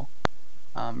no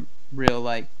real,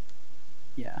 like,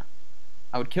 yeah.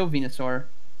 I would kill Venusaur,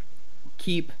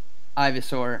 keep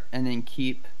Ivysaur, and then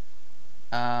keep,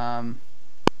 who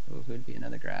would be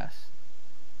another grass?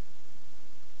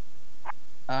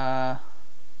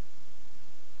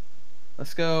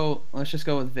 Let's just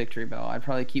go with Victory Bell. I'd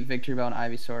probably keep Victory Bell and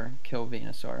Ivysaur, kill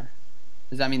Venusaur.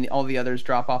 Does that mean all the others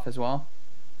drop off as well?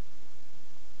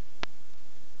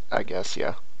 I guess,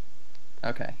 yeah.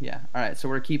 Okay, yeah. All right, so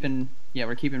we're keeping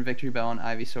Victory Bell and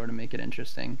Ivysaur to make it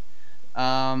interesting.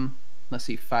 Let's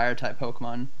see, fire type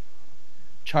Pokemon.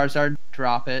 Charizard,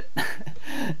 drop it.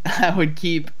 I would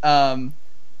keep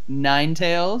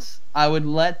Ninetales. I would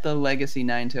let the Legacy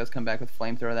Ninetales come back with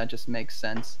Flamethrower. That just makes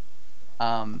sense.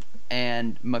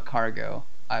 And Macargo,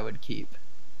 I would keep.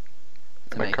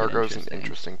 Macargo's an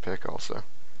interesting pick, also.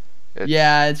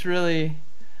 It's really.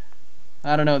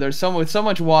 I don't know. With so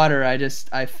much water,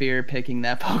 I fear picking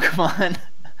that Pokemon.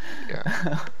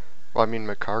 Yeah. Well, I mean,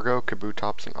 Macargo,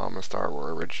 Kabutops, and Amistar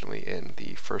were originally in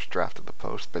the first draft of the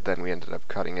post, but then we ended up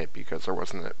cutting it because there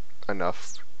wasn't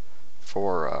enough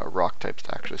for rock types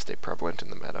to actually stay prevalent in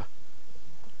the meta.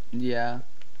 Yeah.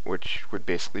 Which would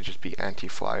basically just be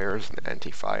anti-flyers and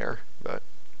anti-fire, but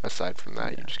aside from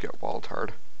that, you just get walled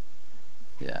hard.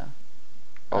 Yeah.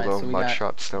 Although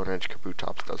Mudshot, Stone Edge,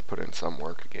 Kabutops does put in some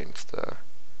work against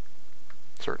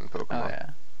certain Pokemon. Oh, yeah.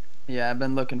 Yeah, I've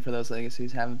been looking for those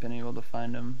legacies. Haven't been able to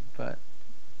find them, but...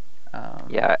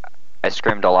 Yeah, I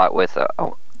scrimmed a lot with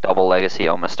double legacy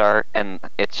Omastar, and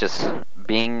it's just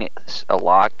being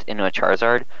locked into a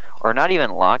Charizard, or not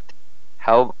even locked,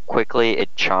 how quickly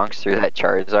it chonks through that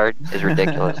Charizard is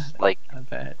ridiculous. Like, I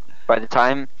bet. by the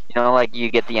time, like, you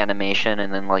get the animation,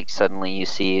 and then, like, suddenly you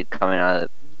see it coming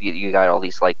out, you got all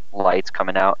these, like, lights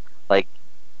coming out, like,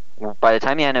 by the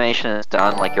time the animation is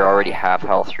done, like, you're already half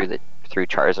health through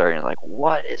Charizard, and you're like,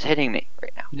 what is hitting me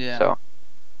right now? Yeah. So,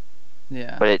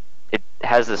 yeah. But it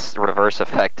has this reverse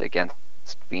effect against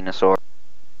Venusaur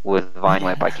with Vine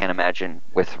Whip. I can't imagine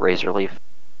with Razor Leaf.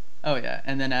 Oh yeah,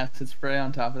 and then Acid Spray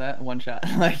on top of that, one shot.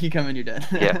 Like, you come in, you're dead.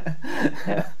 Yeah.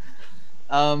 Yeah.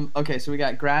 Okay, so we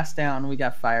got grass down, we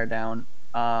got fire down.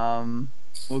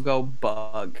 We'll go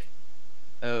bug.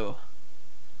 Oh.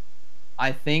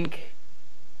 I think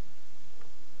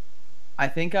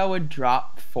I would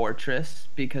drop Fortress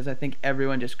because I think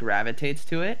everyone just gravitates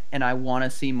to it, and I want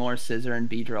to see more Scissor and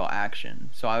Beedrill action.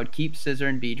 So I would keep Scissor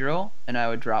and Beedrill, and I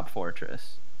would drop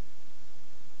Fortress.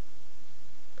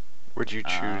 Would you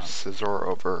choose Scizor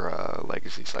over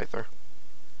Legacy Scyther?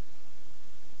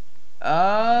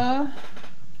 I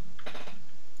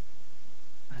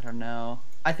don't know.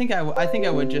 I think I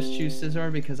would just choose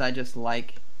Scizor because I just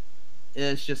like.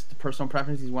 It's just personal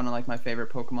preference. He's one of, like, my favorite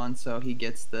Pokemon, so he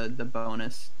gets the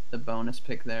bonus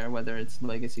pick there, whether it's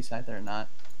Legacy Scyther or not.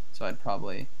 So I'd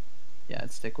probably,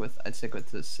 I'd stick with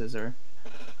the Scissor.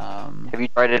 Have you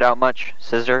tried it out much,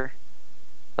 Scissor?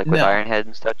 Like with No. Iron Head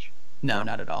and such? No,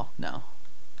 not at all. No.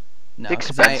 It's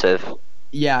expensive.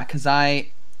 Because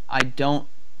I don't.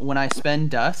 When I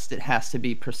spend dust, it has to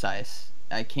be precise.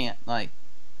 I can't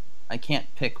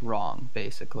pick wrong,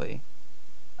 basically.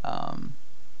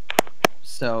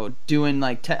 So doing,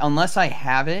 like, unless I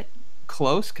have it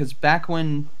close, because back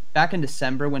in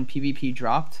December when PvP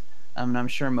dropped, And I'm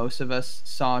sure most of us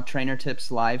saw Trainer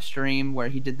Tip's live stream where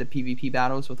he did the PvP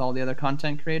battles with all the other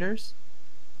content creators,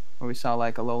 where we saw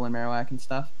like Alolan Marowak and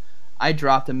stuff. I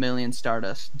dropped 1,000,000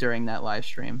 Stardust during that live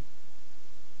stream.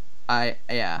 I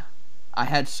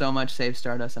had so much save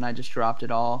Stardust and I just dropped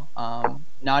it all.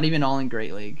 Not even all in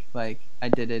Great League. Like I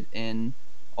did it in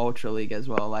Ultra League as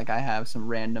well. Like I have some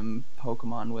random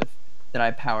Pokemon with that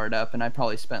I powered up, and I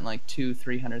probably spent like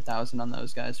 200,000-300,000 on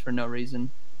those guys for no reason.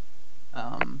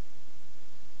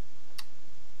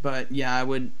 But yeah, I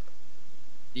would.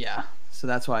 Yeah, so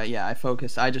that's why. Yeah, I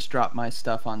focused. I just dropped my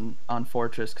stuff on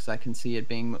Fortress because I can see it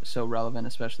being so relevant,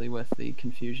 especially with the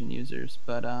Confusion users.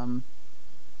 But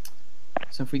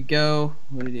so if we go,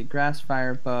 what do we do? Grass,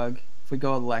 Fire, Bug. If we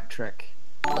go Electric,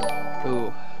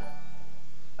 ooh.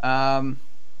 I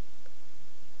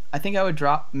think I would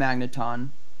drop Magneton.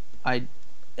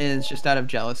 It's just out of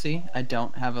jealousy. I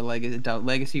don't have a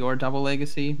legacy or double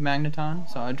legacy Magneton,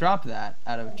 so I drop that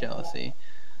out of jealousy.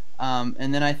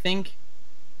 And then I think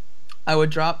I would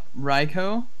drop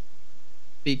Raikou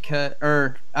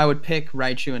I would pick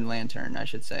Raichu and Lantern, I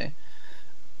should say.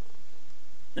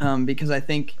 Because I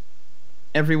think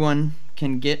everyone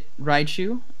can get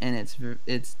Raichu, and it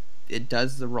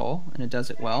does the role, and it does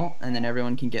it well, and then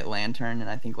everyone can get Lantern, and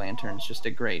I think Lantern is just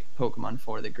a great Pokemon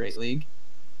for the Great League.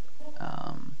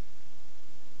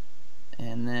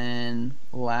 And then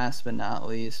last but not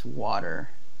least,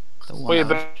 Water. Wait,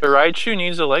 but Raichu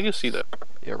needs a legacy though.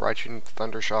 Yeah, Raichu needs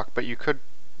Thundershock, but you could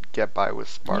get by with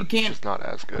Spark, which is not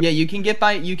as good. Yeah, you can get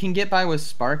by. You can get by with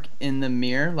Spark in the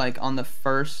mirror, like on the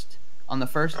first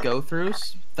go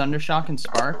throughs. Thundershock and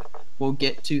Spark will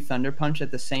get to Thunder Punch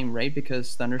at the same rate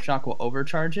because Thundershock will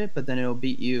overcharge it, but then it'll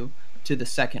beat you to the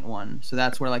second one. So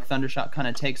that's where like Thundershock kind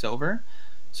of takes over.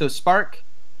 So Spark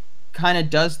kind of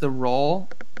does the role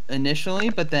initially,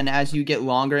 but then as you get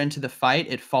longer into the fight,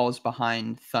 it falls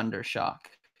behind Thundershock.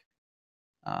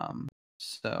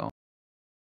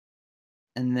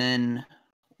 And then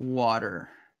Water.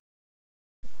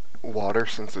 Water,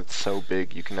 since it's so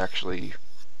big, you can actually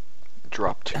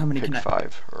drop 2, pick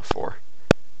 5 or 4.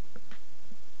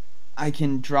 I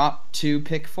can drop 2,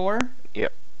 pick 4?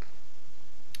 Yep.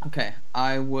 Okay,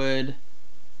 I would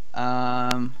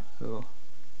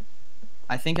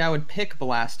I think I would pick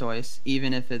Blastoise,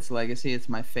 even if it's Legacy. It's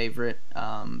my favorite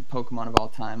Pokemon of all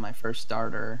time, my first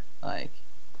starter. Like,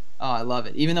 oh, I love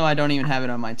it. Even though I don't even have it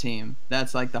on my team.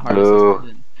 That's like the hardest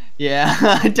decision. Yeah,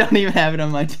 I don't even have it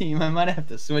on my team. I might have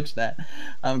to switch that.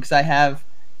 Because I have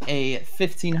a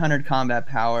 1500 combat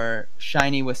power,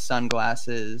 shiny with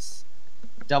sunglasses,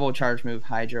 double charge move,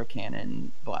 Hydro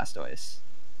Cannon, Blastoise.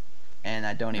 And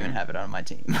I don't even have it on my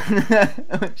team.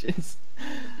 Which is...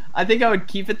 I think I would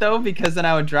keep it though, because then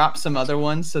I would drop some other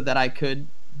ones so that I could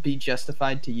be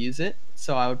justified to use it.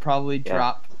 So I would probably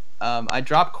drop... I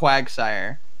drop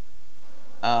Quagsire.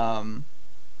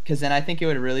 Because then I think it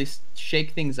would really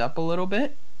shake things up a little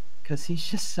bit. Because he's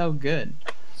just so good.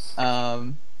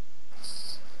 I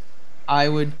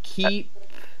would keep...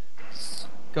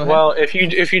 Go ahead. Well, if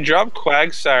you drop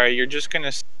Quagsire, you're just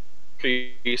gonna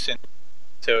increase in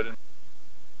Toad.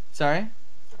 Sorry?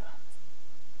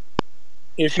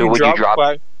 If you drop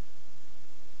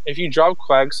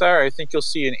Quagsire, I think you'll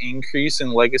see an increase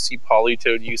in Legacy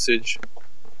Politoed usage.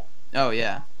 Oh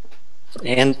yeah.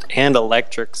 And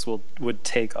electrics would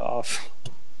take off.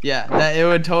 Yeah, it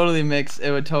would totally mix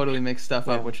stuff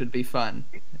up, which would be fun.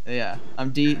 Yeah,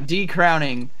 I'm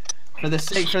decrowning for the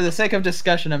sake of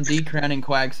discussion. I'm decrowning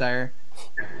Quagsire.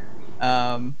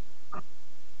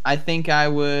 I think I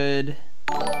would,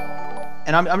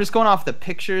 and I'm just going off the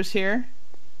pictures here,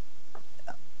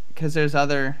 because there's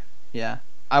other. Yeah,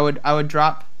 I would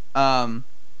drop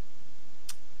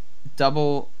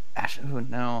double. Actually, oh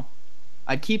no,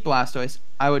 I'd keep Blastoise.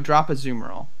 I would drop a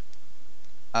Azumarill.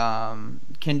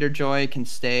 Kinder Joy can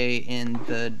stay in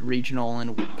the regional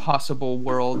and possible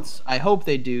worlds. I hope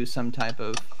they do some type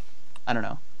of, I don't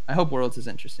know. I hope Worlds is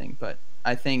interesting, but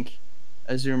I think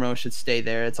Azumarill should stay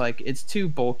there. It's like it's too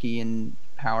bulky and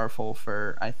powerful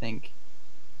for, I think,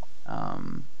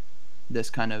 this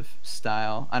kind of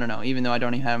style. I don't know. Even though I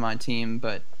don't even have my team,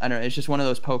 but I don't know. It's just one of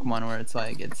those Pokemon where it's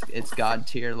like it's God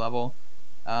tier level.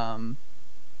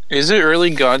 Is it really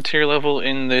God tier level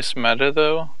in this meta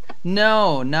though?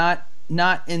 No, not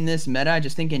in this meta. I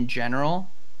just think in general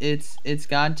it's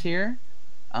God tier.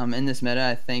 In this meta,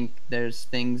 I think there's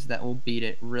things that will beat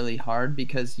it really hard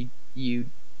because you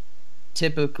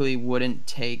typically wouldn't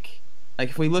take, like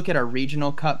if we look at our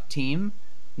regional cup team,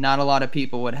 not a lot of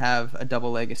people would have a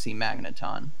double legacy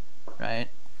Magneton, right?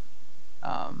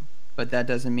 But that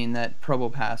doesn't mean that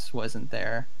Probopass wasn't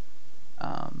there.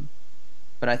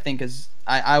 but I think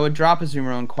I would drop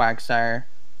Azumarill and Quagsire,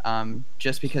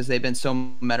 just because they've been so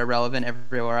meta relevant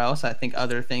everywhere else. I think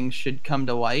other things should come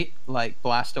to light, like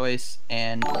Blastoise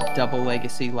and Double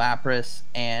Legacy Lapras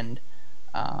and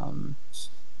oh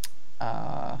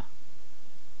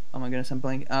my goodness, I'm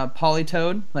blanking.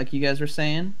 Politoed, like you guys were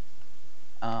saying,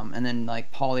 and then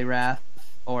like Poliwrath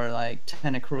or like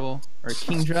Tentacruel or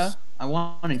Kingdra. I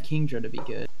wanted Kingdra to be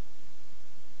good.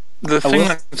 The thing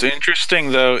that's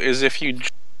interesting, though, is if you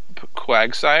drop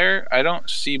Quagsire, I don't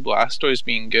see Blastoise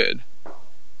being good.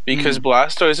 Because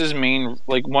Blastoise's main,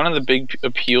 like, one of the big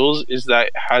appeals is that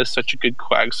it has such a good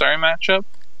Quagsire matchup.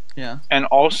 Yeah. And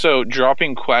also,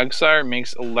 dropping Quagsire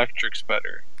makes Electrics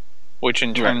better, which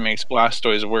in turn makes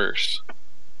Blastoise worse.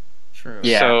 True.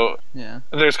 Yeah. So, Yeah.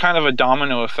 there's kind of a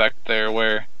domino effect there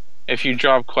where if you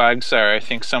drop Quagsire, I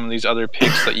think some of these other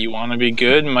picks that you want to be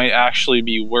good might actually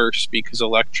be worse because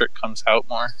Electric comes out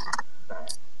more.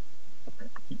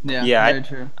 Yeah, very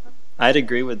true. I'd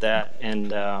agree with that. And,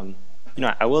 you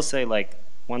know, I will say, like,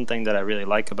 one thing that I really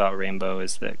like about Rainbow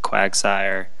is that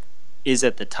Quagsire is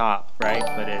at the top, right?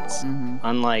 But it's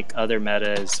unlike other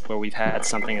metas where we've had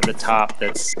something at the top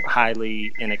that's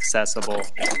highly inaccessible.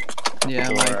 Yeah,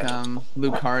 like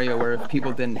Lucario, where if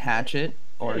people didn't hatch it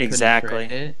or exactly couldn't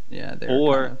trade it, yeah, they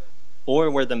or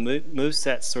where the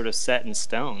moveset's sort of set in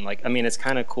stone. Like, I mean, it's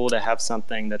kind of cool to have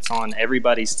something that's on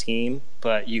everybody's team,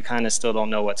 but you kind of still don't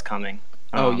know what's coming.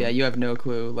 Oh yeah, you have no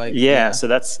clue. Like so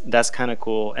that's kind of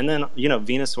cool. And then, you know,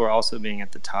 Venusaur also being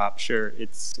at the top. Sure,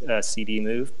 it's a CD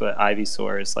move, but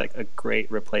Ivysaur is like a great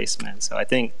replacement. So I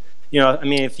think, you know, I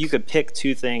mean, if you could pick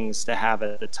two things to have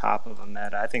at the top of a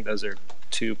meta, I think those are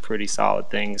two pretty solid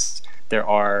things. There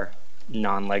are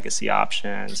non-legacy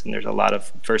options, and there's a lot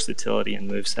of versatility in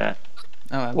moveset.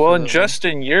 Oh, well,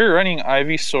 Justin, you're running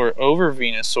Ivysaur over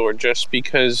Venusaur just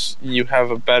because you have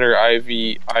a better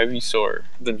Ivysaur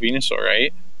than Venusaur,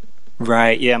 right?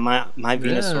 Right. Yeah. My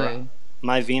Venusaur, Really?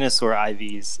 my Venusaur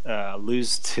IVs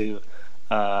lose to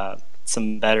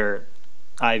some better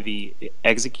IV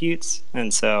executes,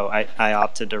 and so I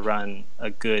opted to run a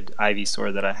good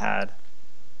Ivysaur that I had.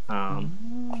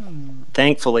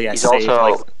 Thankfully, I saved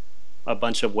like a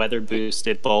bunch of weather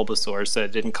boosted Bulbasaur, so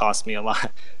it didn't cost me a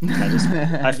lot.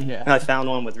 I found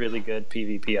one with really good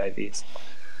PvP IVs.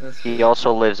 He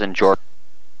also lives in Georgia.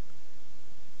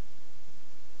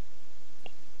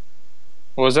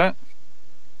 What was that?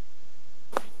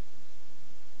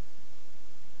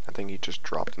 I think he just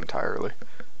dropped entirely.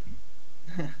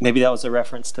 Maybe that was a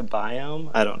reference to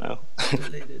Biome? I don't know.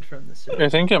 Related from the I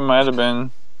think it might have been.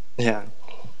 Yeah.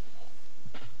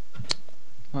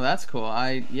 Well, that's cool.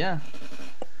 Yeah,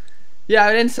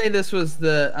 I didn't say this was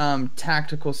the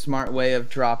tactical smart way of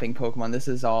dropping Pokemon. This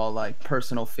is all like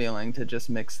personal feeling to just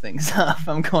mix things up.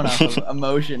 I'm going off of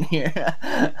emotion here.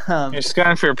 You're just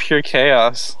going for pure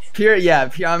chaos. Pure.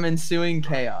 I'm ensuing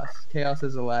chaos. Chaos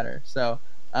is a ladder. So,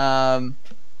 and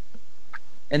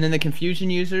then the confusion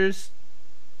users.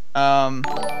 I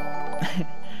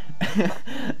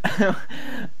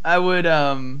would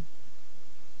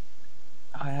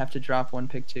I have to drop one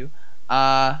pick too.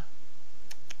 I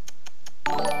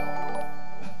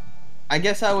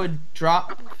guess I would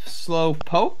drop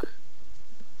Slowpoke,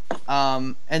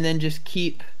 and then just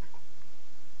keep.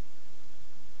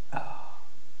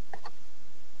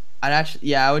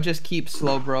 I would just keep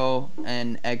Slowbro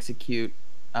and Execute.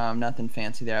 Nothing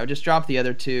fancy there. I would just drop the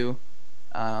other two.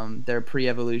 They're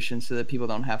pre-evolution, so that people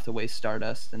don't have to waste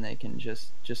Stardust, and they can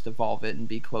just evolve it and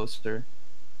be closer,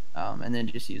 and then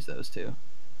just use those two.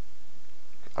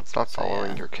 That's not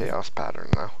following your chaos pattern,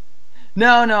 though.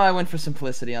 No, I went for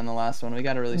simplicity on the last one. We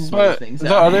got to really smooth things out.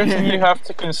 The other thing you have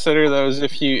to consider, though, is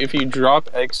if you drop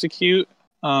Execute,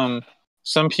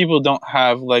 some people don't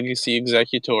have Legacy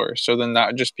Executor, so then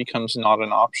that just becomes not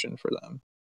an option for them.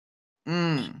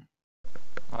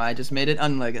 Well, I just made it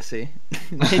unlegacy.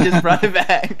 They just brought it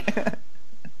back.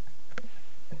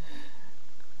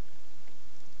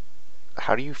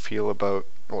 How do you feel about,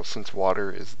 well, since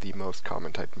water is the most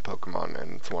common type in Pokemon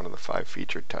and it's one of the 5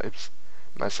 featured types,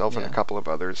 myself and a couple of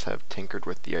others have tinkered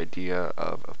with the idea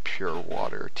of a pure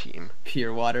water team.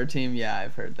 Pure water team? Yeah,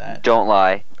 I've heard that. Don't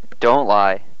lie.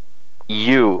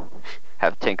 You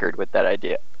have tinkered with that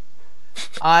idea.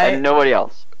 And nobody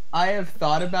else. I have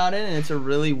thought about it, and it's a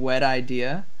really wet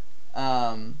idea.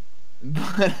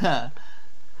 But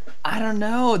I don't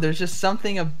know. There's just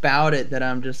something about it that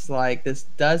I'm just like, this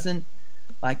doesn't,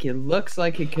 like, it looks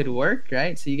like it could work,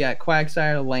 right? So you got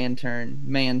Quagsire, Lantern,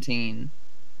 Mantine.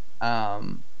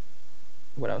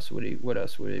 What else would he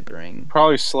bring?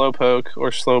 Probably Slowpoke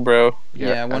or Slowbro.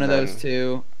 Yeah, one of those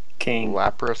two. King.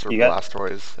 Lapras or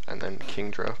Blastoise, and then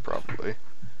Kingdra, probably.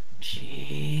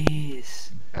 Jeez.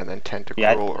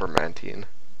 Tentacruel or Mantine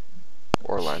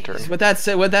or Lantern. What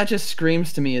that just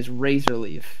screams to me is Razor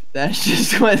Leaf. That's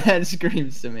just what that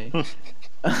screams to me.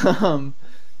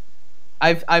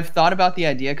 I've thought about the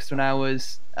idea because when I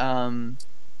was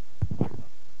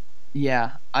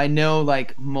yeah, I know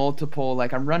like multiple,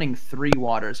 like I'm running 3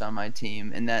 waters on my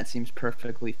team, and that seems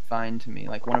perfectly fine to me.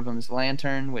 Like one of them is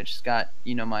Lantern, which's got,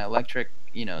 you know, my electric,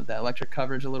 you know, the electric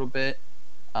coverage a little bit,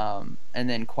 and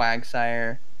then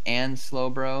Quagsire and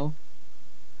Slowbro.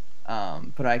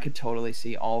 But I could totally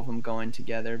see all of them going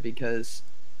together because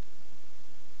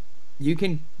you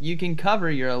can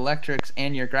cover your electrics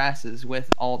and your grasses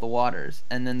with all the waters,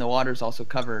 and then the waters also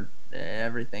cover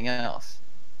everything else.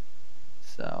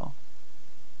 So,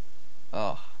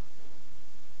 oh,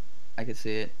 I could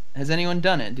see it. Has anyone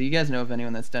done it? Do you guys know of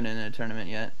anyone that's done it in a tournament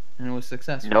yet and it was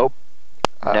successful? Nope.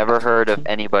 Never heard of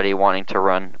anybody wanting to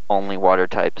run only water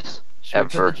types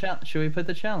ever. Should we put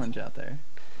the challenge out there?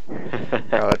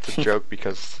 No, that's a joke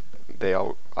because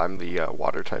I'm the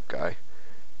water type guy,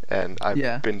 and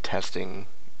I've been testing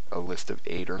a list of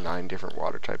 8 or 9 different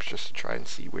water types just to try and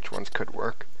see which ones could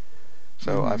work.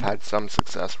 So I've had some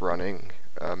success running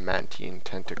Mantine,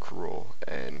 Tentacruel,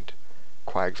 and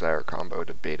Quagsire combo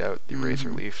to bait out the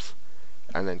Razor Leafs,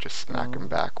 and then just smack them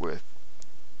back with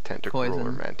Tentacruel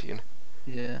or Mantine.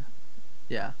 Yeah.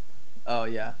 Oh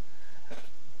yeah.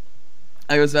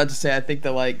 I was about to say, I think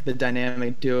the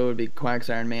dynamic duo would be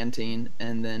Quagsire and Mantine,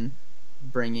 and then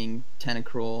bringing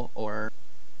Tentacruel or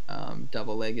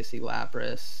Double Legacy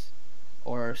Lapras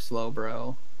or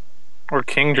Slowbro. Or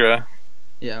Kingdra.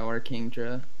 Yeah, or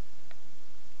Kingdra.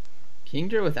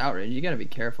 Kingdra with Outrage, you gotta be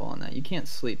careful on that. You can't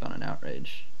sleep on an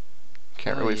Outrage.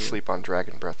 Can't really sleep on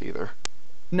Dragon Breath either.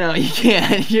 No, you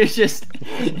can't. You're just,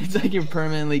 it's like you're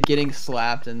permanently getting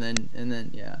slapped, and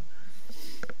then yeah.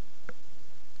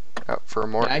 For a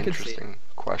more interesting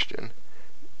question,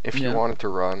 if you wanted to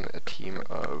run a team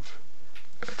of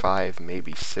 5,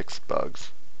 maybe 6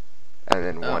 bugs, and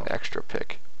then 1 extra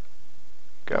pick,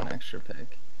 go. 1 extra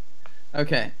pick.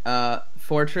 Okay,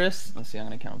 Fortress. Let's see, I'm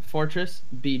gonna count them. Fortress,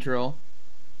 Beedrill,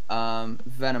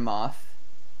 Venomoth.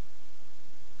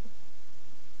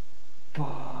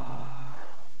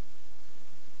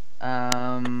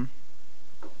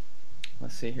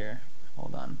 Let's see here.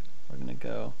 Hold on. We're gonna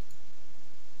go.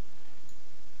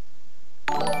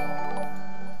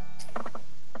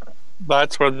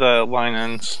 That's where the line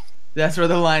ends. That's where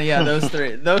the line. Yeah, those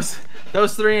 3. those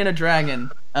 3 and a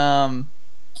dragon. I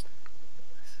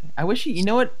wish you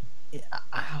know what?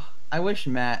 I wish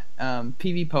Matt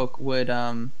PV Poke would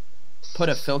put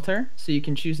a filter so you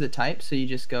can choose the type. So you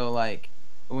just go like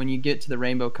when you get to the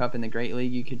Rainbow Cup in the Great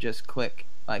League, you could just click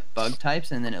like bug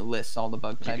types, and then it lists all the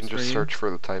bug types. You can just search for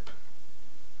the type.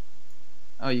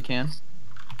 Oh, you can?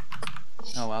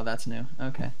 Oh wow, that's new.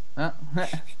 Okay. Oh.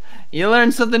 You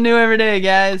learn something new every day,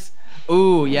 guys.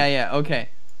 Ooh, yeah, okay.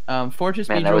 Fortress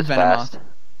Beedrill Venomoth.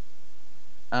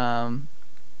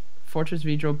 Fortress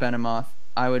Beedrill Venomoth.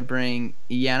 I would bring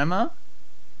Yanima,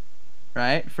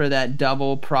 right, for that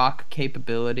double proc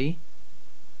capability.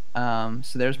 So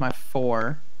there's my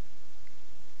 4.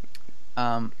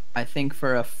 I think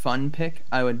for a fun pick,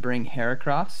 I would bring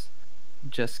Heracross,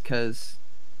 just because,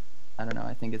 I don't know,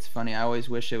 I think it's funny. I always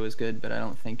wish it was good, but I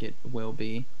don't think it will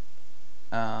be.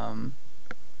 And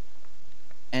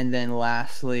then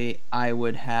lastly, I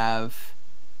would have...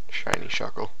 Shiny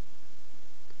Shuckle.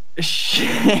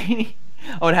 Shiny?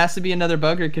 Oh, it has to be another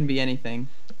bug, or it can be anything?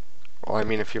 Well, I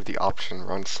mean, if you have the option,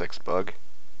 run 6 bug.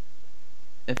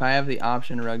 If I have the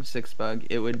option to run 6 bug,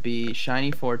 it would be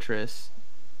Shiny Fortress,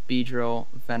 Beedrill,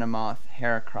 Venomoth,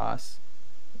 Heracross,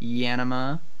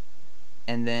 Yanima,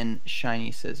 and then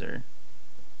Shiny Scizor.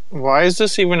 Why is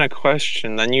this even a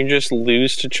question? Then you just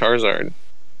lose to Charizard.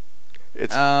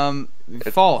 It's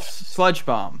false. Sludge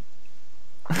Bomb.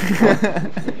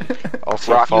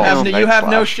 Also false. You have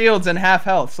no shields and half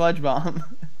health. Sludge Bomb.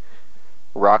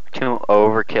 Rock Tomb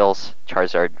overkills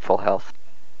Charizard full health.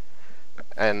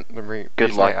 And the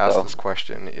reason luck, I asked though. this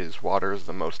question is water is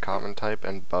the most common type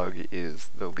and bug is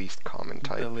the least common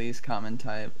type. The least common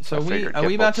type. So I figured are get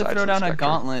we about both to sides throw of the down a spectrum.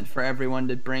 gauntlet for everyone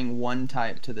to bring 1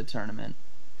 type to the tournament?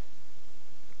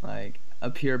 Like a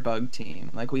pure bug team.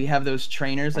 Like we have those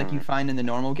trainers like you find in the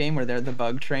normal game where they're the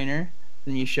bug trainer.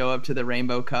 Then you show up to the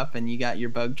Rainbow Cup and you got your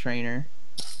bug trainer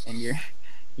and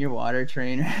your water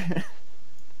trainer.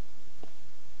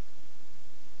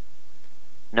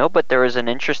 No, but there was an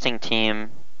interesting team,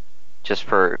 just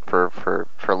for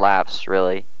laughs,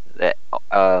 really. That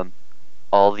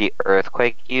all the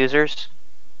Earthquake users,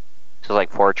 so like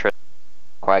Fortress,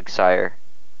 Quagsire,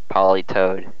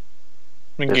 Politoed,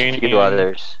 there's a few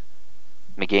others,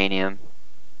 Meganium.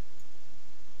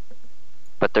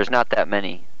 but there's not that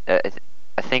many.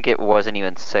 I think it wasn't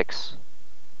even 6.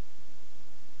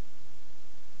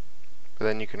 But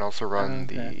then you can also run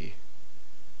Okay.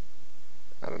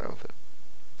 I don't know,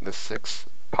 the 6.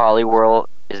 Poliwhirl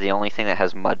is the only thing that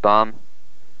has Mud Bomb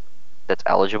that's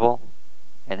eligible,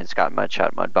 and it's got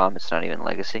Mudshot, Mud Bomb. It's not even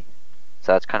Legacy,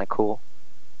 so that's kind of cool.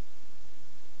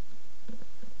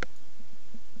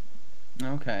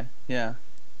 Okay. Yeah.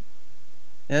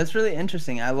 Yeah, that's really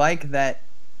interesting. I like that.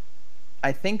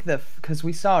 I think because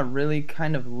we saw a really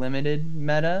kind of limited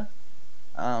meta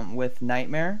with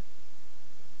Nightmare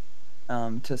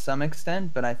to some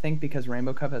extent, but I think because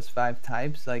Rainbow Cup has 5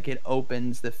 types, like it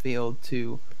opens the field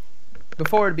to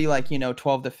before it'd be like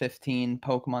 12 to 15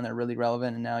 Pokemon that are really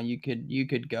relevant, and now you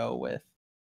could go with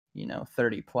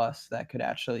 30 plus that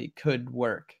could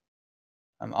work.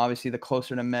 Obviously, the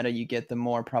closer to meta you get, the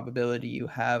more probability you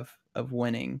have of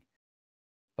winning,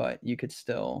 but you could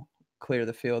still clear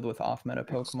the field with off meta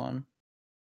Pokemon.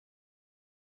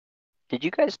 Did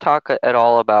you guys talk at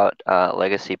all about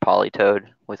Legacy Politoed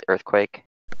with Earthquake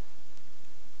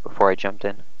before I jumped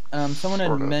in? Someone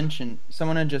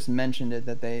had just mentioned it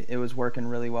that it was working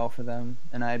really well for them,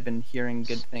 and I had been hearing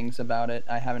good things about it.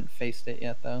 I haven't faced it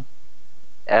yet though.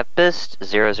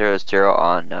 Epist000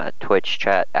 on Twitch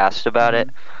chat asked about it.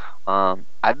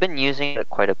 I've been using it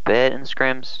quite a bit in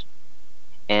scrims,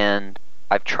 and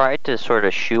I've tried to sort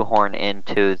of shoehorn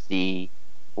into the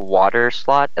water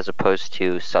slot as opposed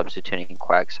to substituting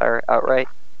Quagsire outright.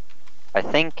 I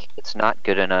think it's not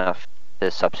good enough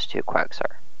to substitute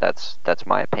Quagsire. That's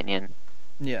my opinion.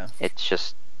 Yeah. It's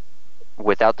just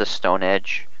without the Stone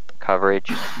Edge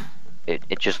coverage,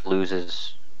 it just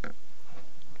loses.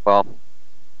 Well,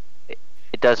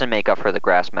 it doesn't make up for the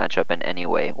grass matchup in any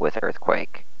way with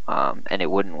Earthquake, and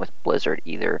it wouldn't with Blizzard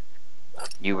either.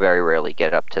 You very rarely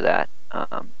get up to that,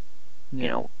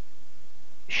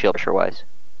 shield pressure wise.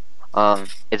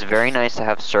 It's very nice to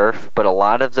have Surf, but a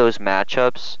lot of those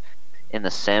matchups in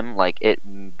the sim, like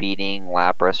it beating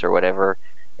Lapras or whatever,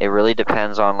 it really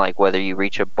depends on like whether you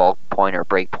reach a bulk point or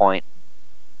break point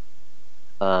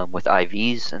with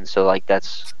IVs, and so like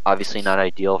that's obviously not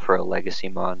ideal for a Legacy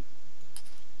mon.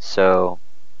 So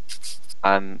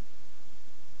I'm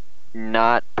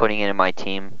not putting it in my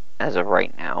team as of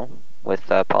right now with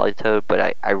Politoed,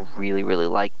 but I really, really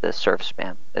like the Surf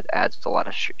spam. It adds a lot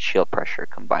of shield pressure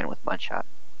combined with Mudshot.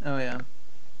 Oh yeah,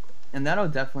 and that'll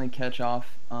definitely catch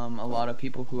off a lot of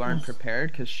people who aren't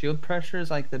prepared, because shield pressure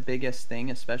is like the biggest thing,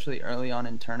 especially early on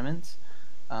in tournaments.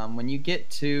 When you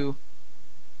get to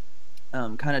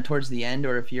kind of towards the end,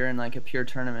 or if you're in like a pure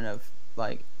tournament of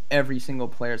like every single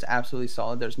player is absolutely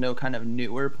solid, there's no kind of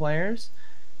newer players.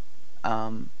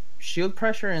 Shield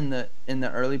pressure in the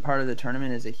early part of the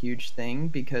tournament is a huge thing,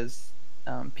 because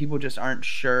people just aren't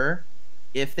sure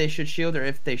if they should shield or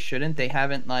if they shouldn't. They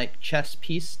haven't like chess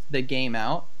pieced the game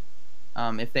out.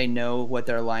 If they know what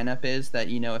their lineup is, that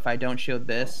if I don't shield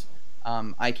this,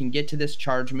 I can get to this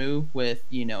charge move with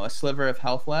a sliver of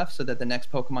health left, so that the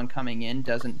next Pokemon coming in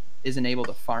isn't able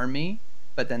to farm me,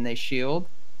 but then they shield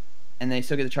and they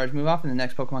still get the charge move off, and the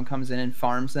next Pokemon comes in and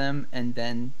farms them, and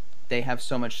then they have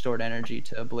so much stored energy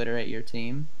to obliterate your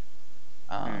team.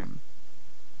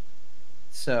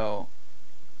 So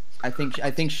I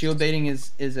think shield baiting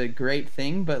is a great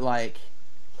thing, but like,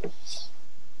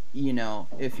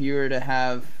 if you were to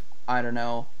have, I don't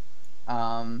know,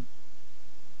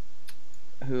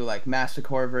 who like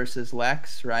Masticore versus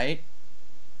Lex, right?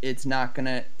 It's not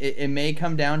gonna. It may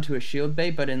come down to a shield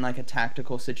bait, but in like a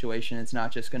tactical situation, it's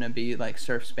not just gonna be like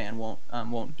Surf Span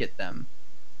won't get them.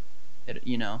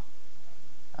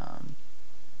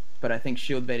 But I think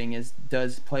shield baiting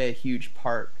does play a huge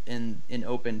part in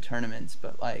open tournaments,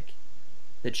 but like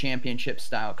the championship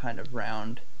style kind of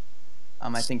round,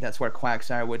 I think that's where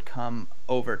Quagsire would come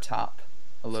over top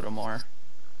a little more.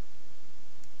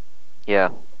 Yeah.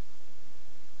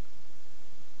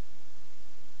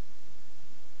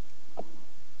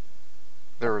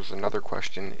 There was another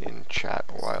question in chat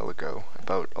a while ago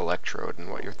about Electrode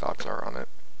and what your thoughts are on it.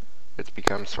 It's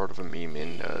become sort of a meme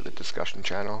in the discussion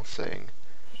channel, saying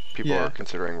people are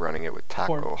considering running it with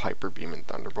Tackle, Hyper Beam, and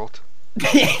Thunderbolt.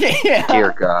 Yeah.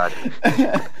 Dear God.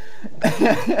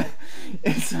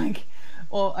 It's like,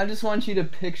 well, I just want you to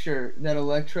picture that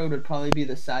Electrode would probably be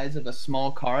the size of a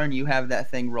small car, and you have that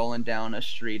thing rolling down a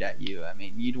street at you. I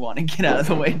mean, you'd want to get out of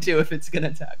the way too if it's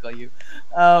gonna tackle you.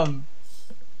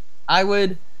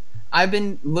 I've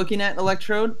been looking at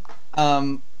Electrode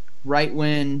right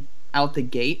when out the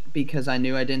gate, because I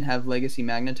knew I didn't have Legacy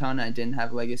Magneton and I didn't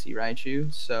have Legacy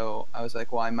Raichu, so I was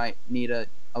like, well, I might need a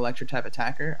electric type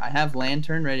attacker. I have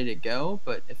Lantern ready to go,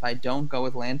 but if I don't go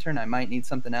with Lantern, I might need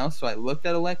something else. So I looked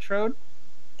at Electrode,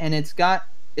 and it's kind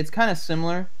of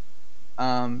similar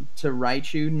to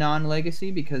Raichu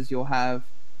non-legacy because you'll have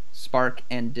Spark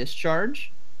and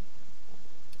Discharge.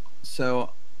 So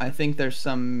I think there's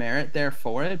some merit there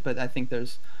for it, but I think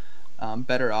there's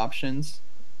better options.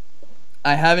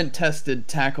 I haven't tested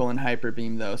Tackle and Hyper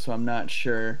Beam though, so I'm not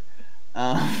sure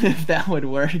if that would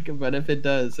work. But if it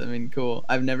does, I mean, cool.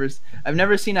 I've never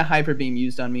seen a Hyper Beam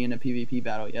used on me in a PvP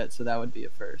battle yet, so that would be a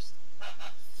first.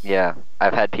 Yeah,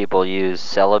 I've had people use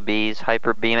Celebi's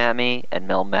Hyper Beam at me and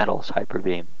Melmetal's Hyper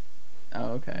Beam.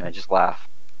 Oh, okay. And I just laugh.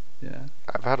 Yeah.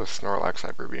 I've had a Snorlax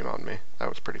Hyper Beam on me. That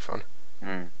was pretty fun.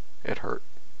 It hurt.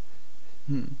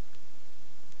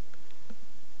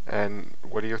 And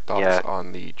what are your thoughts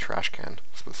on the trash can,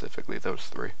 specifically those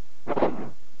three?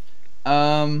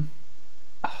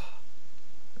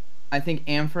 I think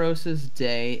Amphrose's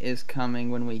day is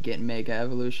coming when we get Mega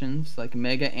Evolutions. Like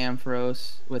Mega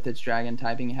Ampharos with its Dragon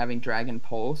typing having Dragon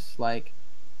Pulse. Like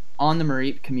on the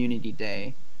Mareep Community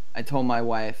Day, I told my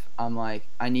wife, I'm like,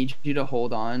 I need you to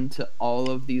hold on to all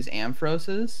of these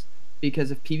Amphiroses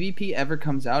because if PvP ever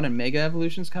comes out and Mega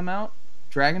Evolutions come out,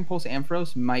 Dragon Pulse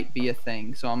Ampharos might be a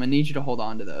thing. So I'm going to need you to hold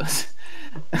on to those.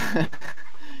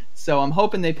 So I'm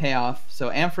hoping they pay off.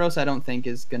 So Ampharos I don't think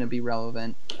is going to be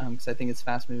relevant because I think its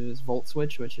fast move is Volt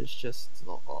Switch, which is just...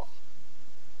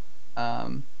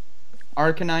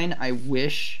 Arcanine I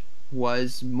wish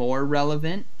was more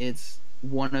relevant. It's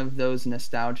one of those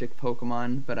nostalgic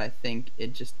Pokemon, but I think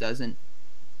it just doesn't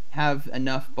have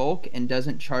enough bulk and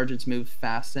doesn't charge its move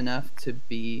fast enough to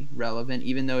be relevant,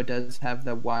 even though it does have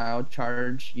the Wild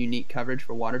Charge unique coverage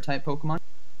for Water-type Pokemon.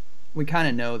 We kind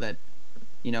of know that,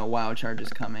 you know, Wild Charge is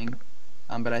coming,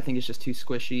 but I think it's just too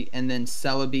squishy. And then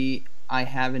Celebi, I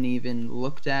haven't even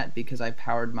looked at because I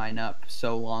powered mine up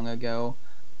so long ago.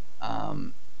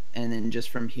 And then just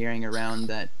from hearing around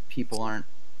that people aren't,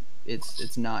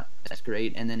 it's not as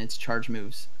great. And then its charge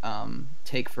moves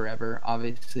take forever,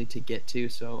 obviously, to get to.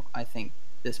 So I think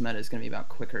this meta is going to be about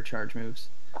quicker charge moves.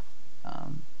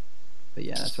 But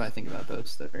yeah, that's what I think about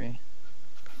those three.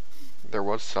 There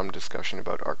was some discussion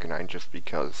about Arcanine just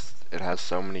because it has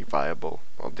so many viable,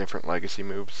 well, different legacy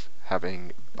moves,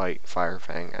 having Bite, Fire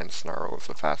Fang, and Snarl as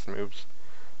the fast moves,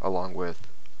 along with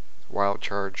Wild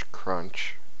Charge,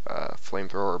 Crunch,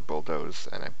 Flamethrower, Bulldoze,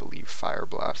 and I believe Fire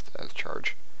Blast as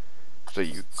charge. So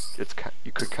you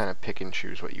could kind of pick and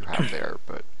choose what you have there,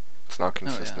 but it's not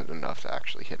consistent enough to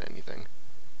actually hit anything.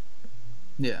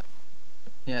 Yeah,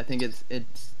 I think it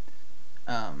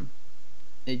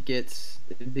gets,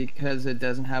 because it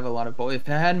doesn't have a lot of bulk. If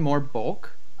it had more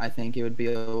bulk, I think it would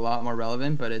be a lot more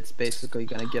relevant. But it's basically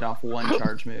going to get off one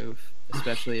charge move,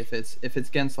 especially if it's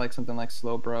against like something like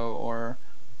Slowbro or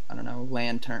I don't know,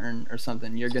 Lantern or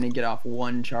something. You're going to get off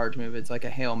one charge move. It's like a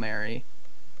Hail Mary.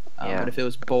 But if it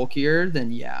was bulkier,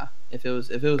 then yeah. If it was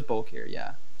bulkier,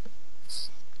 yeah.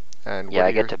 And yeah,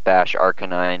 I get to bash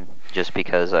Arcanine just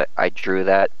because I drew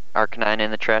that Arcanine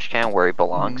in the trash can where he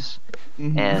belongs.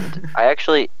 Mm-hmm. And I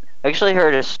actually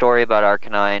heard a story about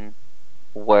Arcanine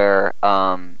where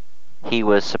he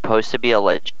was supposed to be a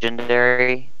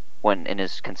legendary when in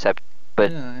his concept,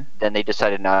 but then they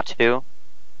decided not to.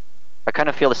 I kind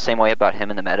of feel the same way about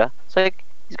him in the meta. It's like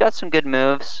he's got some good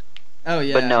moves. Oh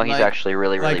yeah, but no, he's actually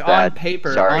really bad.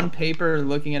 On paper,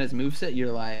 looking at his moveset,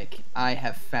 you're like, I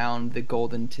have found the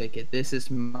golden ticket. This is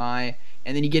my.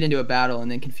 And then you get into a battle, and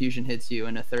then confusion hits you,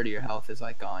 and a third of your health is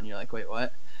like gone. You're like, wait,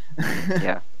 what?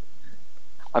 Yeah,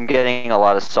 I'm getting a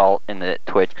lot of salt in the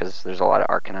Twitch because there's a lot of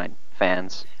Arcanine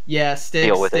fans. Yeah, Styx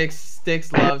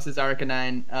loves his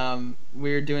Arcanine.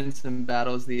 We were doing some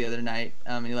battles the other night,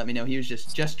 and he let me know he was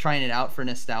just trying it out for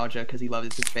nostalgia because he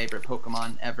loves his favorite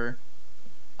Pokemon ever.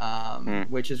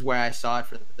 Which is where I saw it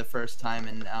for the first time,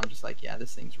 and I'm just like, yeah,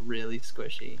 this thing's really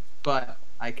squishy. But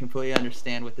I completely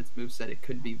understand with its moveset it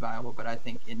could be viable, but I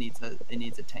think it needs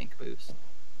a tank boost.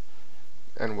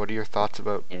 And what are your thoughts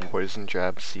about Poison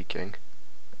Jab Seeking?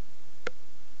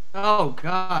 Oh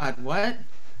God, what?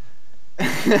 I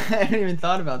haven't even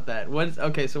thought about that.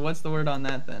 So what's the word on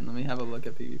that then? Let me have a look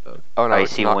at PvPoke. Oh no,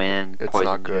 Icy Wind. It's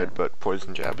not good, but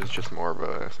Poison Jab is just more of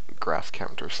a grass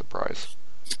counter surprise.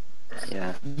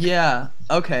 Yeah. Yeah.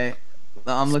 Okay.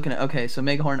 I'm looking at. Okay, so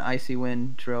Megahorn, Icy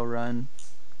Wind, Drill Run.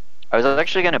 I was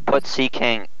actually gonna put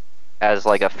Seaking as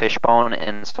like a fishbone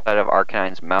inside of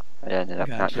Arcanine's mouth. I ended up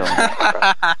not doing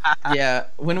that. Yeah.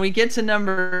 When we get to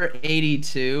number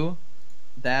 82,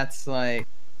 that's like,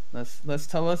 let's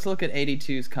look at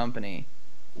 82's company.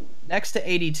 Next to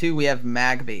 82, we have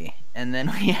Magby, and then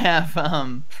we have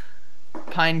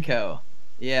Pineco.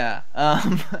 Yeah.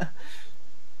 That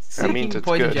means it's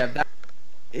Poison good. Jab.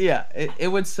 It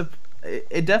would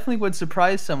it definitely would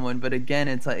surprise someone, but again,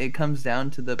 it's like it comes down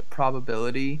to the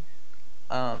probability,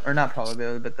 or not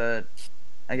probability, but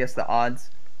I guess the odds,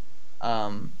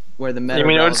 where the meta You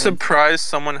mean it would relevance. surprise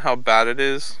someone how bad it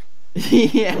is?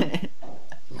 Yeah.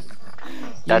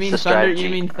 That's the strategy. You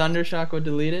mean Thundershock would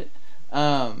delete it?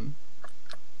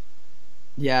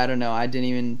 Yeah, I don't know. I didn't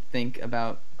even think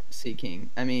about Seeking.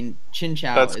 I mean, Chin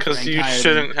Chow. That's is because ranked you higher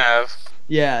shouldn't have.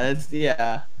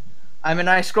 Yeah. I mean,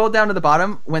 I scrolled down to the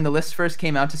bottom when the list first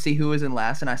came out to see who was in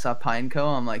last, and I saw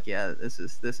Pineco. I'm like, yeah, this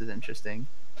is interesting.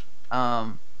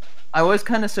 I was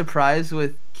kind of surprised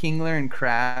with Kingler and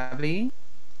Krabby,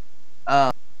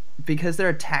 because their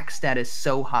attack stat is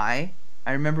so high.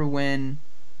 I remember when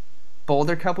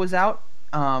Boulder Cup was out,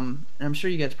 and I'm sure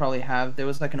you guys probably have. There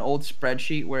was like an old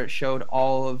spreadsheet where it showed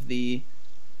all of the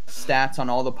stats on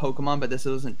all the Pokemon, but this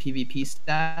wasn't PvP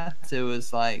stats. It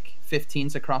was like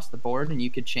 15s across the board, and you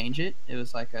could change it. It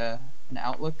was like an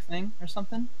Outlook thing or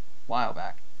something a while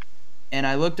back. And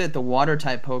I looked at the water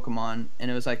type Pokemon,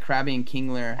 and it was like Krabby and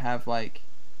Kingler have like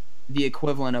the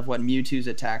equivalent of what Mewtwo's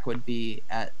attack would be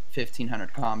at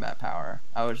 1500 combat power.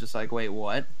 I was just like, wait,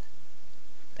 what?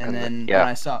 And then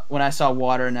when I saw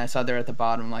water and I saw they're at the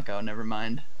bottom, I'm like, oh, never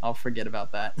mind. I'll forget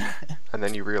about that. And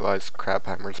then you realize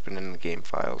Crabhammer's been in the game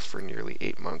files for nearly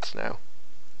 8 months now.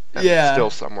 And Yeah.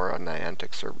 still somewhere on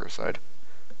Niantic server side.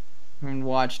 And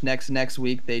watch next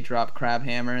week they drop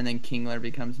Crabhammer and then Kingler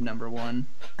becomes #1.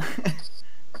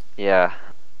 Yeah.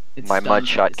 It's My stunning-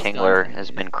 Mudshot it's Kingler stunning, has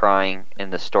dude. been crying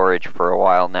in the storage for a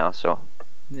while now, so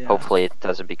Yeah. hopefully it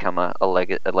doesn't become a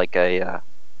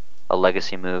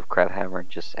legacy move. Crabhammer and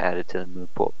just add it to the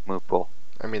move pool.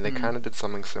 I mean, they kind of did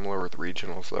something similar with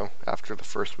regionals, though. After the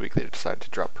first week, they decided to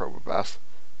drop Probopass.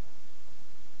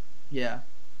 Yeah.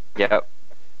 Yep.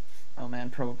 Oh man,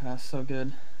 Probopass so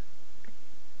good.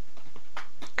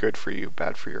 Good for you,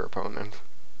 bad for your opponent.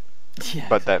 Yeah.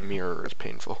 But that mirror is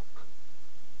painful.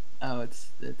 Oh,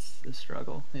 it's a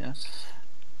struggle. Yeah.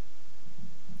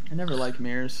 I never like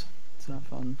mirrors. It's not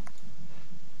fun.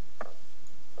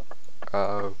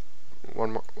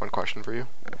 One question for you.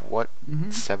 What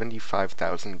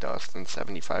 75,000 dust and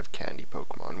 75 candy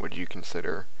Pokemon would you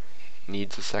consider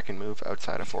needs a second move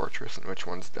outside of Fortress, and which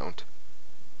ones don't?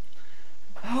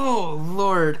 Oh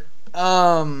Lord.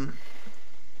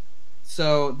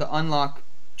 So the unlock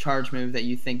charge move that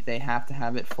you think they have to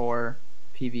have it for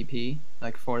PvP,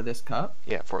 like for this cup?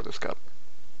 Yeah, for this cup.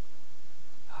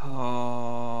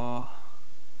 Oh.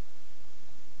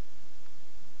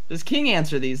 Does King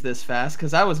answer these this fast?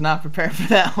 Because I was not prepared for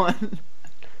that one.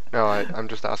 No, I'm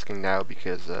just asking now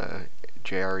because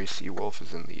JREC Wolf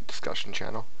is in the discussion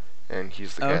channel, and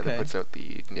he's the guy that puts out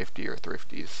the Nifty or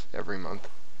Thrifties every month.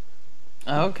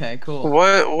 Okay, cool.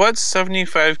 What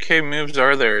 75k moves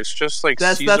are there? It's just like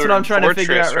that's Caesar what I'm trying Fortress,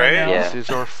 to figure out right now. Yeah.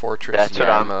 Scizor, Fortress, That's what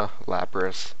Yama,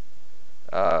 Lapras,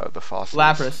 the fossils.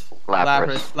 Lapras,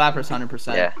 Lapras.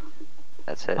 100%. Yeah.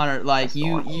 That's it. 100. Like That's the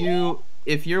one. you,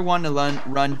 if you're wanting to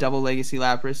run double Legacy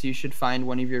Lapras, you should find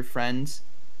one of your friends,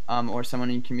 or someone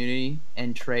in your community,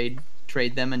 and trade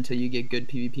them until you get good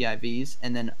PvP IVs,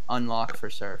 and then unlock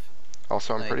for Surf.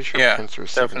 Also, I'm pretty sure Yeah,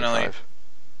 Pinsir's definitely. 75.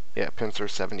 Yeah,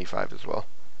 Pinsir's 75 as well.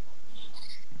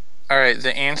 Alright,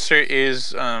 the answer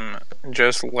is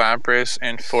just Lapras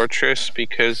and Fortress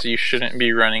because you shouldn't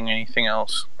be running anything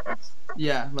else.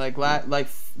 Yeah, like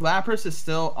Lapras is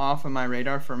still off of my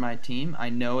radar for my team. I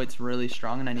know it's really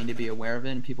strong, and I need to be aware of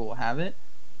it, and people will have it.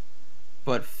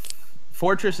 But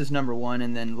Fortress is #1,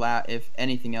 and then if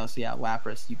anything else, yeah,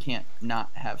 Lapras. You can't not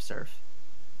have Surf.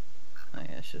 Like,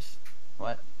 it's just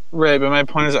what. Right, but my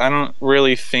point is I don't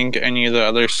really think any of the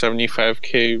other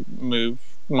 75k move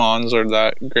mons are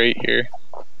that great here.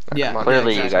 Yeah, come on,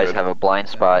 Clearly, Nick, you that's guys good. have a blind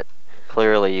spot.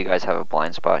 Clearly, you guys have a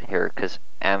blind spot here because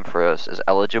Ampharos is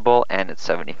eligible and it's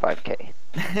 75k.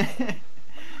 And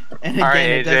again, Alright,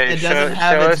 it AJ, doesn't show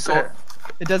have us its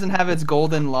it doesn't have its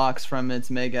golden locks from its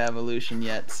Mega Evolution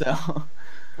yet. So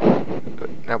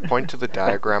Now point to the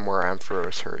diagram where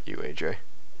Ampharos hurt you, AJ.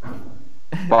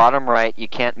 Bottom right, you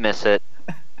can't miss it.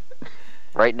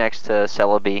 Right next to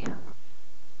Celebi.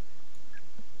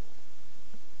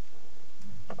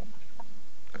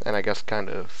 And I guess kind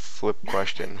of flip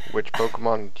question, which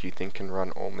Pokemon do you think can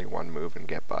run only one move and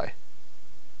get by?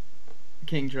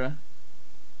 Kingdra.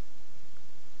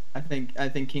 I think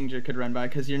Kingdra could run by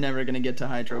because you're never gonna get to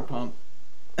Hydro Pump.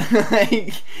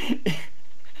 Like,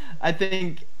 I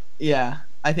think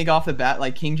off the bat,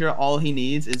 like Kingdra, all he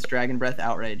needs is Dragon Breath,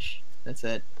 Outrage. That's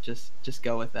it. Just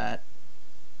go with that.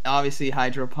 Obviously,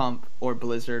 Hydro Pump or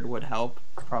Blizzard would help.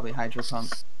 Probably Hydro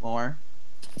Pump more.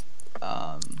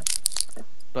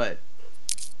 But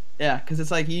Yeah, because it's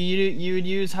like you would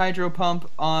use Hydro Pump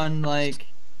on like,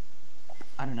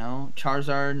 I don't know,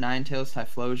 Charizard, Ninetales,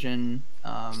 Typhlosion,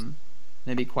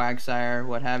 maybe Quagsire,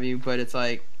 what have you. But it's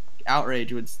like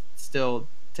Outrage would still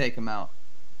take him out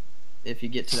if you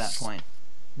get to that point.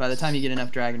 By the time you get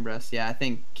enough Dragon Breaths, yeah, I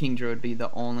think Kingdra would be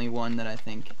the only one that I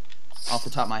think, off the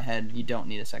top of my head, you don't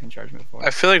need a second charge move for. I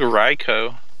feel like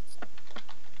Raikou.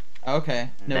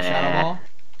 Okay, no Nah. Shadow Ball.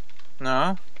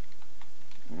 No?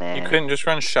 Nah. You couldn't just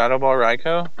run Shadow Ball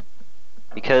Raikou?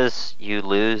 Because you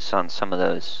lose on some of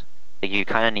those. Like, you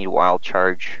kind of need Wild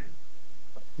Charge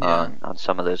Yeah. on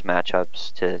some of those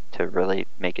matchups to really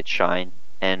make it shine.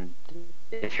 And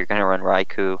if you're gonna run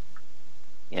Raikou,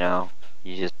 you know,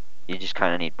 you just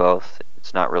kind of need both.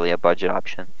 It's not really a budget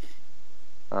option.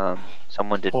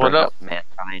 Someone did What bring up? up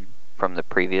Mantine from the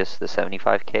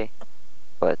 75k,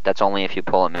 but that's only if you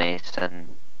pull a Mace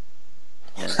and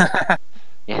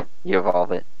yeah, you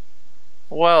evolve it.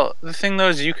 Well, the thing though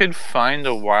is you could find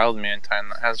a wild Mantine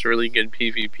that has really good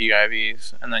PvP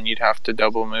IVs, and then you'd have to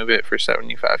double move it for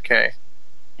 75k.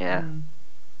 Yeah.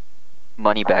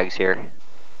 Money bags here.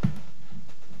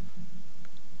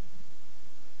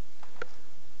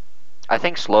 I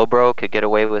think Slowbro could get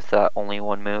away with only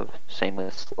one move. Same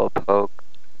with Slowpoke.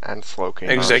 And Slowking.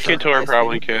 Executor Nice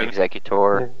probably thing. could.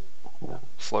 Executor.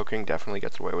 Slowking definitely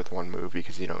gets away with one move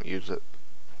because you don't use it.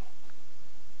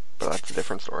 But that's a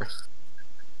different story.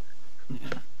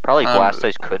 Probably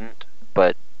Blastoise couldn't,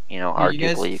 but you know, Yeah,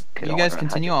 arguably you guys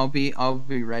continue. I'll be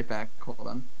right back. Hold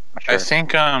on. Sure. I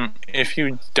think if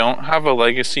you don't have a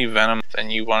Legacy Venomoth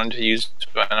and you wanted to use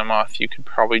Venomoth, you could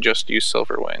probably just use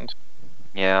Silverwind.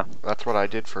 Yeah. That's what I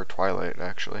did for Twilight,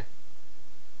 actually.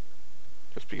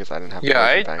 Just because I didn't have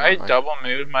Yeah, Poison Fang I on my... double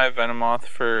moved my Venomoth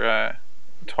for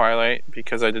Twilight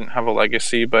because I didn't have a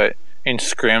Legacy, but in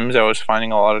scrims I was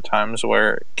finding a lot of times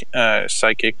where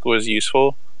Psychic was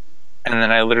useful, and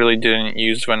then I literally didn't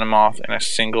use Venomoth in a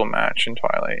single match in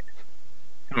Twilight.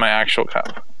 In my actual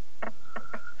cup.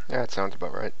 Yeah, it sounds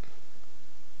about right.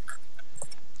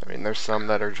 I mean, there's some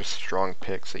that are just strong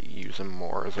picks that you use them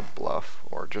more as a bluff,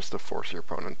 or just to force your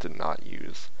opponent to not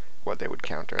use what they would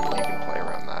counter, and then you can play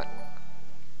around that.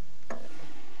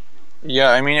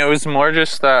 Yeah, I mean, it was more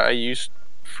just that I used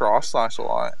Frostlash a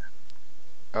lot.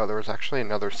 Oh, there was actually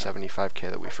another 75k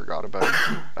that we forgot about,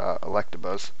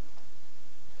 Electabuzz.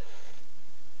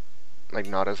 Like,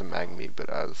 not as a Magmeet,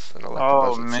 but as an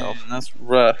Electabuzz Oh itself. man, that's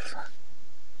rough.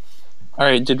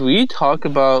 Alright, did we talk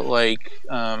about, like,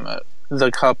 the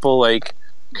couple, like,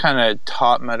 kind of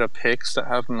top meta picks that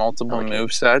have multiple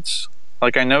movesets?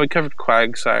 Like, I know we covered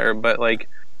Quagsire, but, like,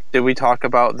 did we talk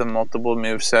about the multiple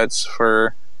movesets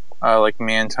for, like,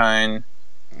 Mantine,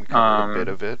 We covered a bit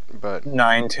of it, but...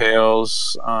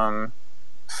 Ninetales,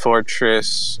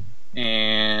 Fortress,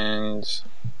 and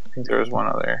I think there was one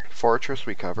other. Fortress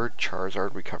we covered,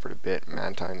 Charizard we covered a bit,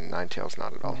 Mantine and Ninetales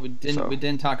not at all. We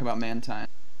didn't talk about Mantine.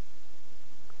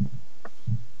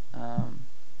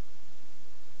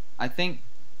 I think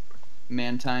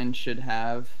Mantine should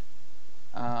have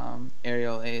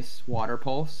Aerial Ace Water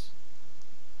Pulse.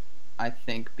 I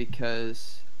think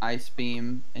because Ice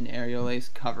Beam and Aerial Ace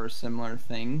cover similar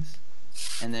things,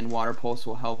 and then Water Pulse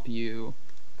will help you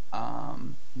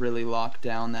really lock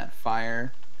down that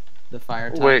the fire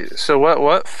types. Wait, so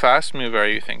what fast move are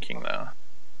you thinking though?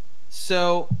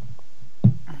 So,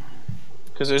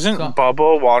 because isn't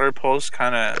Bubble Water Pulse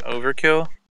kind of overkill?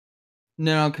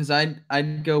 No, because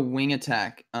I'd go Wing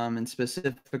Attack, and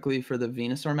specifically for the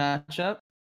Venusaur matchup.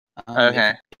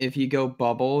 Okay. If you go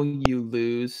Bubble, you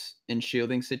lose in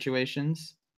shielding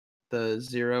situations. The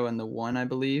 0 and the 1, I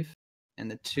believe,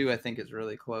 and the 2 I think is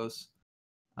really close.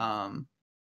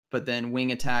 But then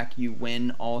Wing Attack, you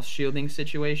win all shielding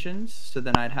situations. So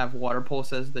then I'd have Water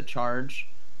Pulse as the charge,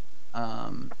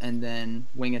 and then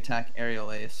Wing Attack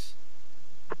Aerial Ace.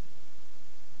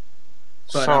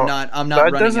 But so I'm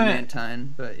not running a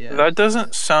Mantine, but yeah. That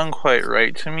doesn't sound quite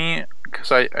right to me, because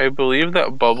I believe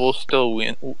that Bubble still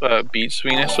beats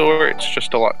Venusaur, it's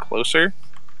just a lot closer.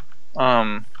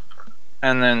 And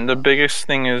then the biggest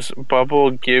thing is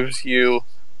Bubble gives you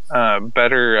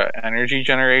better energy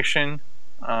generation,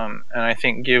 and I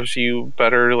think gives you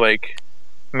better like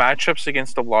matchups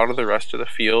against a lot of the rest of the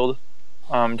field.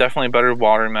 Definitely better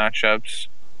water matchups,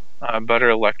 better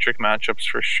electric matchups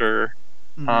for sure.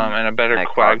 And a better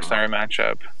Quagsire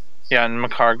matchup. Yeah, and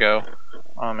Macargo,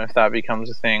 if that becomes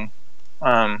a thing.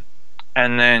 And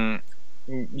then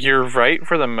you're right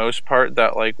for the most part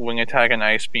that like Wing Attack and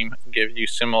Ice Beam give you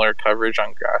similar coverage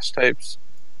on grass types.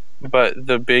 But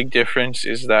the big difference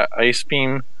is that Ice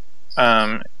Beam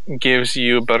gives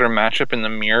you a better matchup in the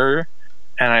mirror,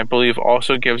 and I believe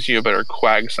also gives you a better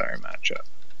Quagsire matchup.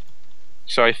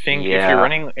 So I think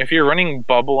Yeah. if you're running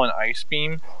Bubble and Ice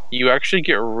Beam, you actually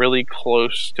get really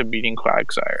close to beating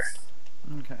Quagsire.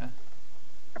 Okay.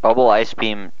 Bubble Ice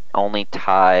Beam only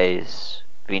ties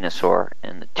Venusaur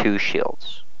in the 2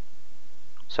 shields.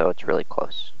 So it's really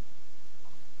close.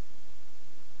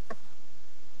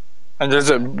 And does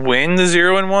it win the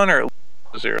 0 and 1 or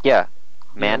 0? Yeah.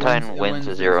 Yeah, Mantine it wins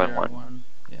the a 0 and 1. 1.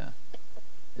 Yeah.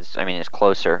 It's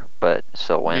closer, but it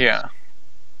still wins. Yeah.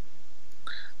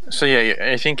 So yeah,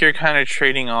 I think you're kind of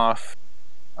trading off.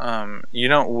 You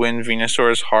don't win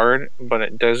Venusaur as hard, but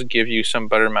it does give you some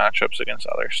better matchups against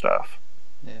other stuff.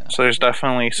 Yeah. So there's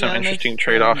definitely some interesting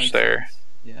trade-offs there. Sense.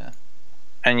 Yeah.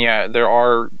 And yeah, there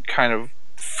are kind of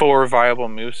 4 viable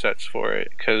movesets for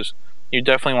it, because you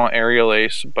definitely want Aerial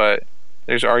Ace, but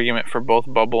there's argument for both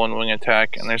Bubble and Wing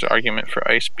Attack, and there's argument for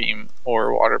Ice Beam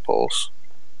or Water Pulse.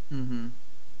 Mm-hmm.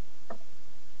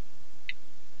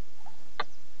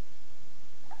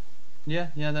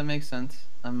 Yeah, that makes sense.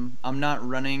 I'm not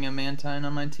running a Mantine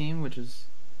on my team, which is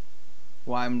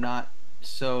why I'm not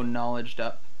so knowledged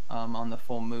up on the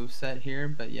full move set here.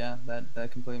 But yeah,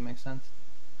 that completely makes sense.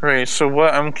 Right, so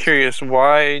I'm curious,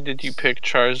 why did you pick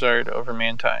Charizard over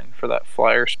Mantine for that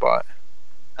flyer spot?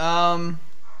 I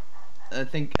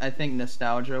think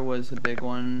nostalgia was a big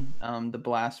one. The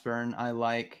Blast Burn I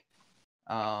like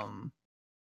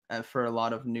for a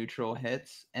lot of neutral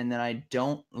hits, and then I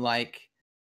don't like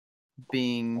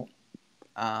being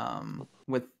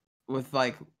with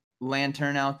like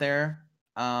Lantern out there.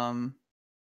 I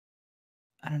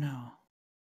don't know.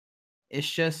 It's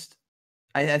just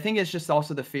I think it's just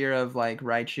also the fear of like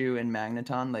Raichu and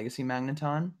Magneton, Legacy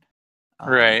Magneton.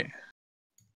 Right.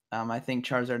 I think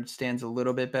Charizard stands a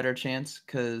little bit better chance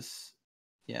because,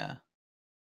 yeah.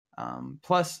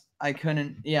 Plus I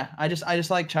couldn't. Yeah, I just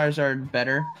like Charizard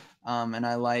better. And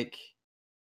I like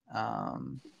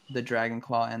the Dragon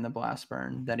Claw and the Blast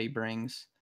Burn that he brings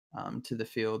to the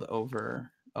field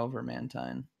over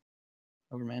Mantine,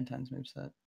 over Mantine's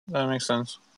moveset. That makes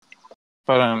sense.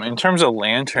 But in terms of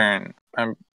Lantern,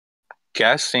 I'm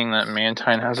guessing that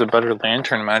Mantine has a better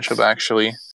Lantern matchup,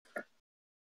 actually.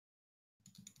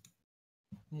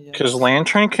 Because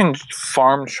Lantern can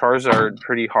farm Charizard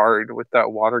pretty hard with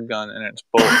that Water Gun and its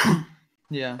Bolt.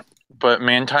 Yeah. But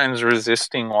Mantine's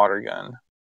resisting Water Gun.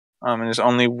 And is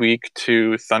only weak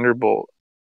to Thunderbolt.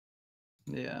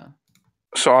 Yeah.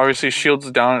 So obviously shields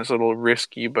down is a little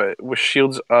risky, but with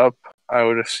shields up, I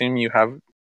would assume you have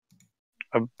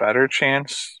a better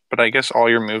chance. But I guess all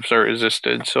your moves are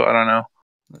resisted, so I don't know.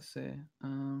 Let's see.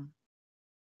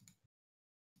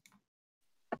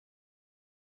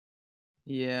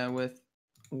 Yeah, with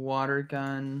Water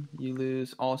Gun, you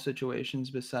lose all situations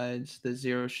besides the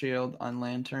 0 shield on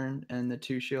Lantern and the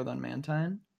 2 shield on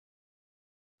Mantine.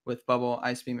 With Bubble,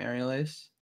 Ice Beam, Aerial Ace.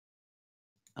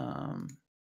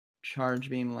 Charge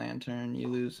Beam, Lantern, you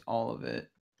lose all of it.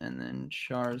 And then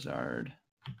Charizard.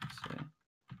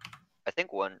 I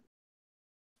think one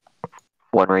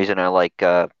reason I like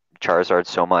Charizard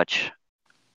so much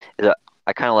is that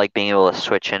I kind of like being able to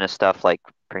switch into stuff. Like,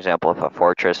 for example, if a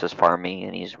Fortress is farming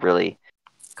and he's really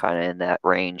kind of in that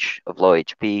range of low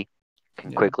HP,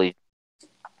 can quickly,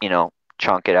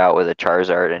 chunk it out with a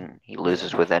Charizard and he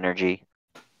loses with energy.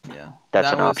 Yeah,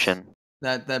 that's an option.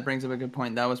 That brings up a good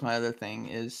point. That was my other thing.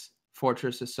 Is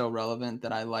Fortress is so relevant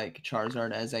that I like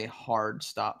Charizard as a hard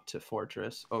stop to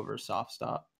Fortress over soft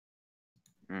stop.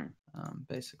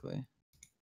 Basically.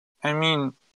 I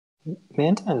mean,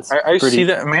 Mantine's I see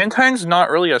that Mantine's not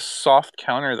really a soft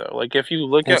counter though. Like if you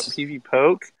look at PV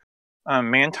Poke,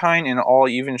 Mantine in all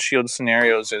even shield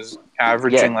scenarios is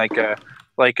averaging like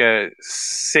a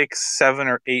 6, 7,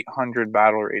 or 800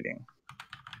 battle rating.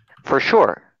 For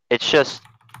sure, it's just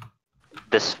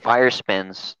this fire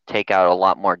spins take out a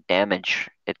lot more damage.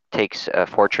 It takes a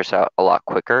Fortress out a lot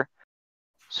quicker,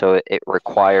 so it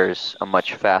requires a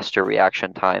much faster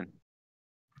reaction time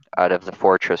out of the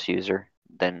Fortress user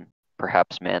than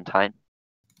perhaps Mantine.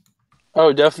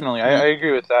 Oh, definitely. I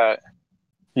agree with that.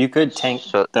 You could tank,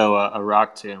 though, a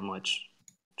Rock Tomb, which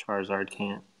Charizard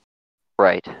can't.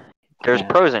 Right. There's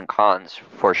pros and cons,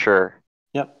 for sure.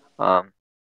 Yep.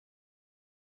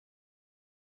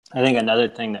 I think another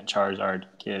thing that Charizard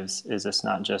gives is it's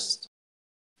not just,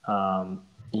 a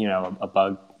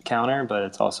bug counter, but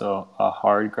it's also a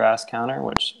hard grass counter,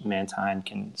 which Mantine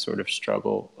can sort of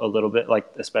struggle a little bit, like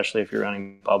especially if you're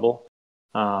running Bubble.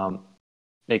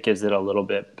 It gives it a little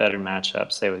bit better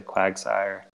matchup, say with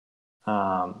Quagsire,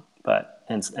 but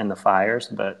and the fires,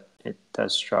 but it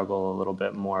does struggle a little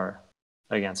bit more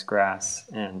against grass,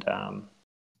 and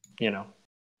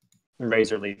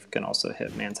Razor Leaf can also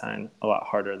hit Mantine a lot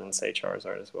harder than say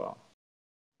Charizard as well.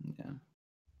 Yeah.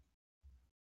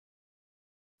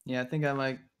 Yeah, I think I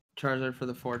like Charizard for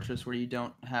the Fortress, where you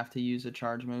don't have to use a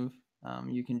charge move.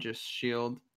 You can just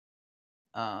shield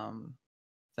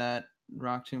that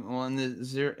Rock Tomb. Well,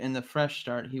 in the fresh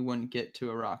start, he wouldn't get to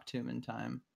a Rock Tomb in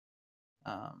time.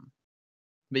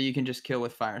 But you can just kill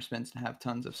with Fire Spins and have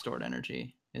tons of stored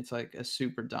energy. It's like a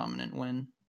super dominant win.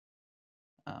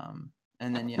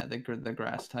 And then yeah, the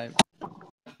grass type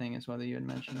thing is what you had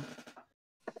mentioned.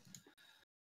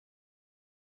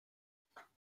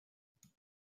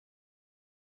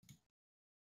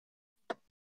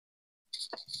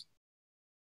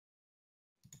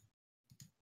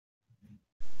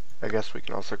 I guess we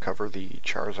can also cover the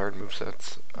Charizard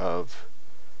movesets of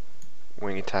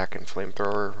Wing Attack and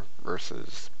Flamethrower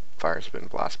versus Fire Spin,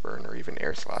 Blast Burn, or even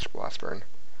Air Slash Blast Burn.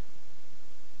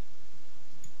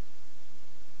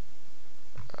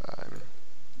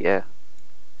 Yeah.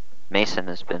 Mason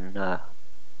has been Mason's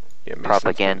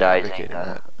propagandizing. been advocating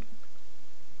that.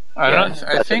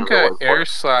 I think Air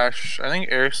Slash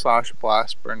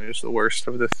Blast Burn is the worst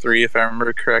of the three, if I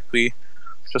remember correctly.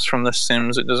 Just from the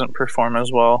Sims, it doesn't perform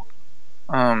as well.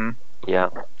 Yeah.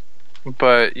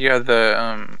 But yeah,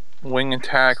 the Wing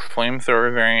Attack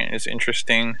Flamethrower variant is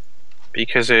interesting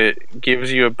because it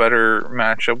gives you a better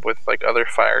matchup with like other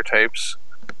fire types,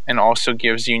 and also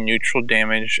gives you neutral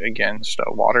damage against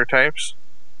water types.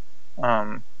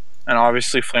 And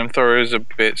obviously Flamethrower is a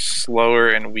bit slower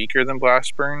and weaker than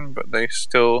Blast Burn, but they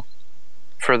still,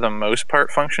 for the most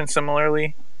part, function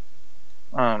similarly.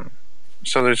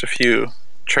 So there's a few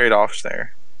trade-offs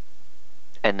there.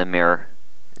 And the mirror.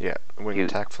 Yeah, Wing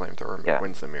Attack Flamethrower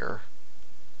wins the mirror.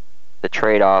 The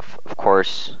trade-off, of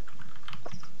course,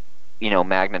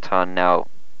 Magneton now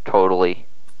totally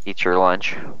eats your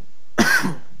lunch.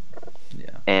 Yeah.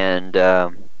 And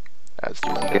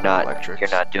you're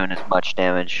not doing as much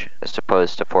damage as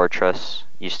opposed to Fortress.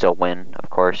 You still win, of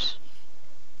course.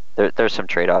 There's some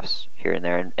trade-offs here and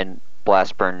there, and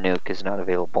Blast Burn Nuke is not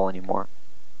available anymore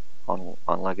on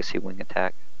Legacy Wing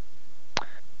Attack.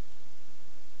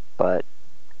 But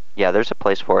yeah, there's a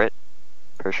place for it,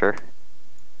 for sure.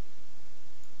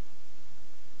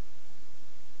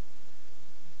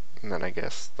 And then I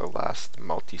guess the last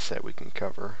multi-set we can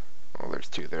cover, well, there's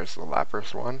two. There's the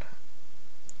Lapras one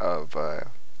of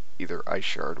either Ice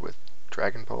Shard with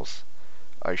Dragon Pulse,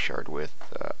 Ice Shard with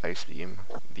Ice Beam,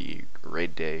 the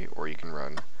Raid Day, or you can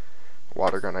run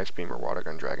Water Gun Ice Beam or Water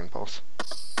Gun Dragon Pulse.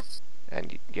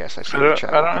 And yes, I see the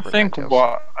chat. I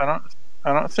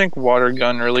don't think Water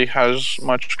Gun really has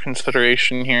much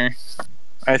consideration here.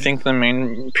 I think the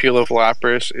main appeal of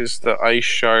Lapras is the Ice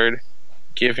Shard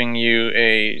giving you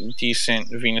a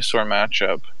decent Venusaur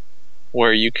matchup,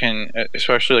 where you can,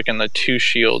 especially like in the 2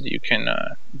 shield, you can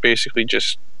basically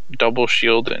just double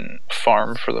shield and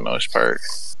farm for the most part.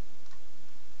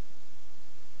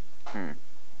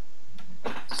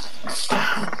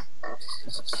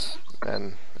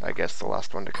 And I guess the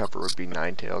last one to cover would be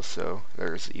Ninetales. So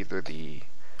there's either the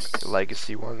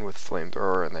Legacy one with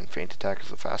Flamethrower and then Feint Attack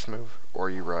as a fast move, or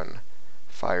you run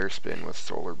Fire Spin with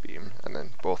Solar Beam, and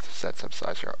then both sets have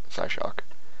Psyshock.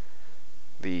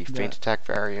 The Feint Attack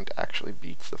variant actually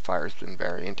beats the Fire Spin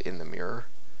variant in the mirror,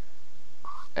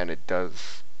 and it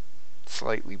does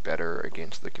slightly better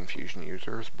against the Confusion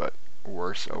users, but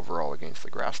worse overall against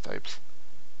the grass types.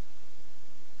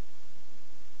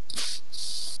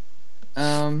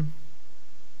 I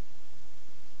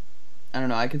don't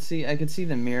know. I could see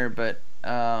the mirror, but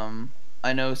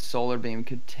I know Solar Beam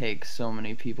could take so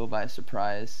many people by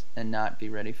surprise and not be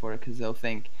ready for it, because they'll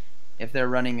think if they're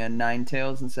running a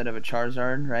Ninetales instead of a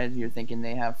Charizard, right? You're thinking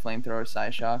they have Flamethrower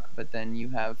Psyshock, but then you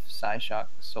have Psyshock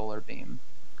Solar Beam.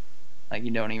 Like,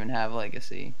 you don't even have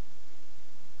Legacy,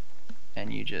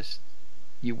 and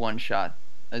you one-shot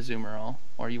a Azumarill,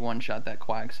 or you one-shot that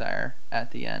Quagsire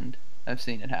at the end. I've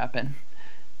seen it happen.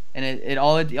 And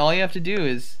all you have to do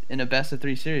is, in a best of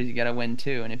 3 series, you gotta win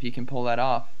 2, and if you can pull that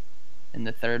off in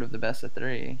the third of the best of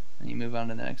 3, then you move on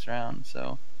to the next round.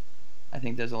 So I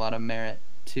think there's a lot of merit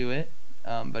to it,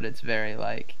 but it's very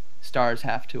like stars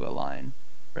have to align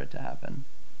for it to happen.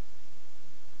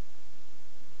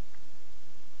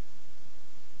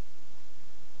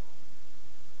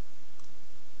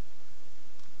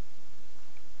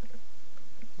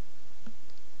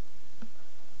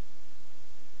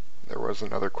 There was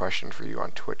another question for you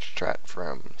on Twitch chat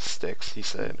from Styx. He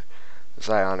said,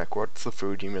 Zyonik, what's the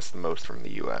food you miss the most from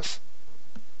the US?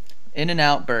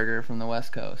 In-N-Out Burger from the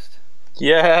West Coast.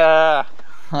 Yeah!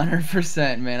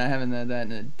 100%, man. I haven't had that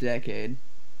in a decade.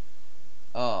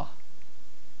 Oh.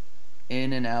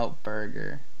 In-N-Out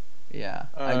Burger. Yeah.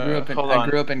 I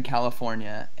grew up in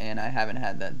California, and I haven't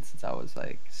had that since I was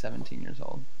like 17 years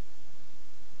old.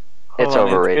 It's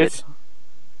overrated.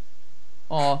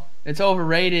 Well, it's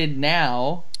overrated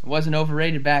now. It wasn't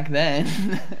overrated back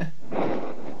then.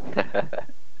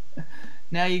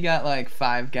 Now you got like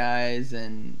Five Guys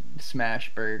and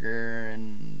Smash Burger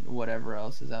and whatever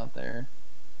else is out there.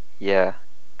 Yeah.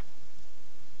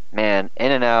 Man,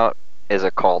 In-N-Out is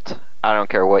a cult. I don't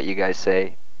care what you guys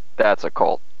say. That's a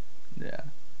cult. Yeah.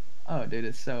 Oh, dude,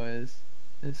 it so is.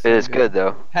 It's It so is good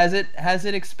though. Has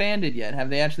it expanded yet? Have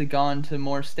they actually gone to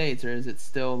more states, or is it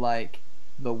still like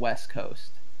the West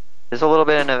Coast? There's a little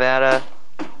bit in Nevada,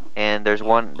 and there's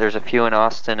a few in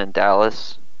Austin and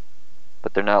Dallas,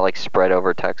 but they're not like spread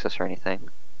over Texas or anything.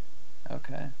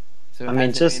 Okay. So it I mean,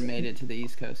 hasn't just- even made it to the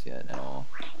East Coast yet at all.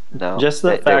 No. Just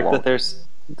the they fact won't.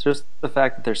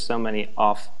 that there's so many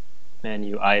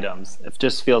off-menu items. It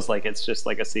just feels like it's just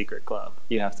like a secret club.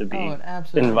 You have to be Oh, it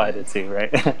absolutely invited is. to,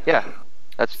 right? Yeah.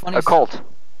 That's Funny a cult.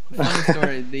 Funny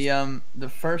story. The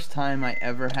first time I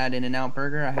ever had In-N-Out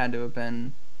Burger, I had to have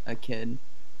been a kid,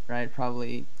 right?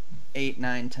 Probably 8,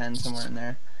 9, 10, somewhere in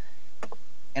there.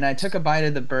 And I took a bite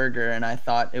of the burger, and I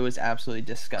thought it was absolutely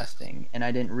disgusting. And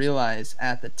I didn't realize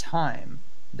at the time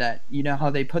that, you know how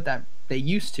they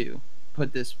used to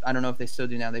put this, I don't know if they still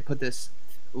do now, they put this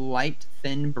light,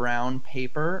 thin brown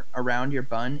paper around your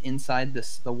bun inside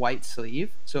the white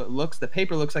sleeve. So the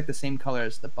paper looks like the same color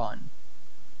as the bun.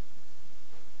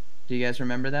 Do you guys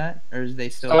remember that? Or is they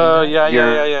still do that?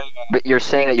 Yeah. But you're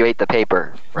saying that you ate the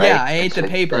paper, right? Yeah, I ate It's the a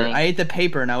paper. thing. I ate the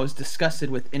paper, and I was disgusted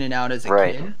with In-N-Out as a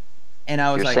Right. kid. And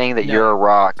I was You're like, saying that no. you're a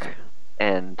rock,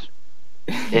 and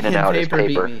In-N-Out is paper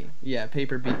beat paper. me. Yeah,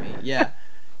 paper beat me. Yeah.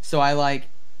 So I like,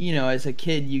 as a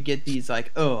kid, you get these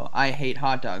like, oh, I hate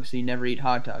hot dogs, so you never eat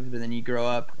hot dogs. But then you grow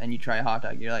up and you try a hot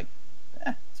dog, you're like,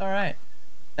 it's all right.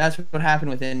 That's what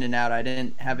happened with In-N-Out. I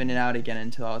didn't have In-N-Out again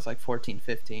until I was like 14,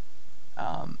 15.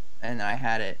 And I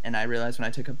had it, and I realized when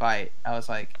I took a bite, I was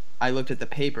like, I looked at the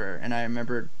paper, and I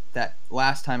remembered that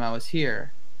last time I was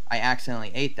here, I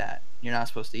accidentally ate that. You're not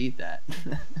supposed to eat that.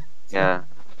 Yeah.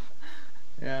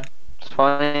 Yeah. It's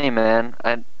funny, man.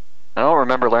 I don't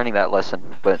remember learning that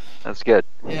lesson, but that's good.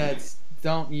 Yeah,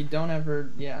 you don't ever,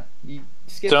 you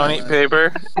skip Don't that eat lesson.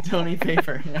 paper. Don't eat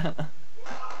paper, yeah.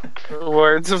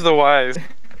 Words of the wise.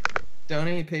 Don't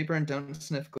eat paper and don't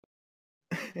sniff glue.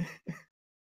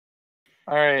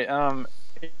 All right.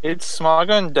 It's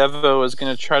Smaga Devo is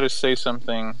gonna try to say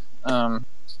something.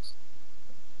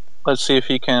 Let's see if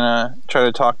he can try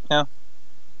to talk now.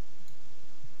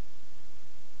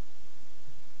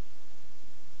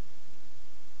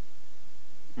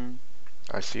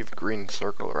 I see the green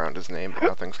circle around his name, but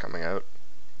nothing's coming out.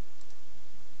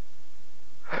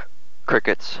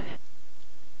 Crickets.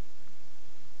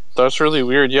 That's really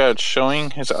weird. Yeah, it's showing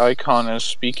his icon as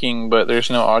speaking, but there's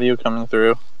no audio coming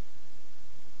through.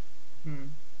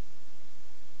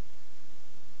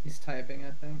 He's typing,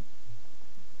 I think.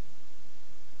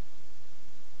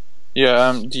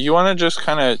 Yeah. Do you want to just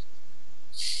kind of,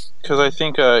 because I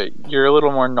think you're a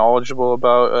little more knowledgeable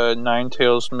about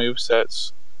Ninetales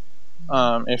movesets.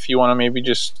 If you want to maybe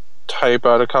just type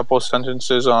out a couple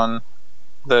sentences on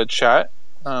the chat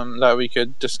that we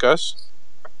could discuss.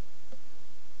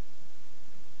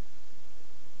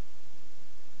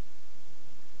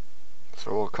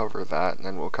 So we'll cover that, and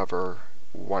then we'll cover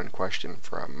one question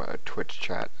from Twitch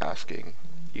chat asking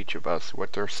each of us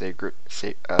what's our favorite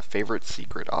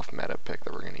secret off-meta pick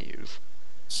that we're going to use.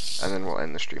 And then we'll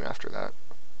end the stream after that.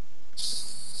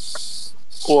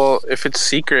 Well, if it's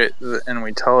secret and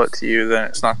we tell it to you, then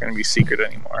it's not going to be secret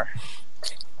anymore.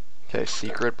 Okay,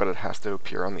 secret, but it has to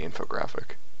appear on the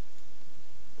infographic.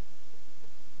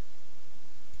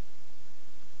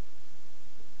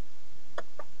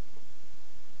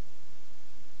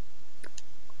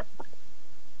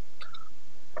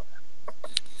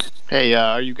 Hey,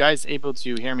 are you guys able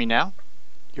to hear me now?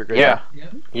 You're good? Yeah.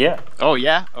 Yeah. Oh,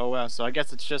 yeah? Oh, wow. So I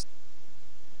guess it's just...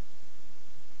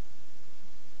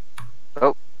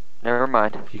 Oh, never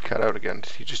mind. He cut out again.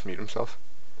 Did he just mute himself?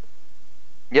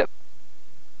 Yep.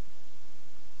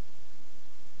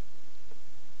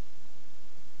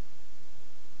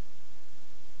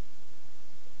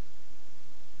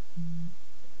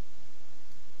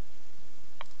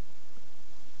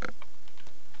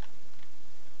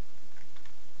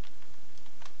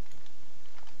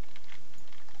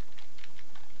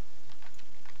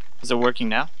 Is it working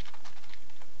now?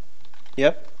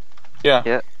 Yep. Yeah.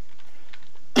 Yeah.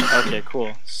 Okay,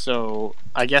 cool. So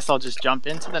I guess I'll just jump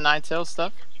into the Ninetales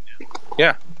stuff?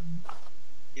 Yeah.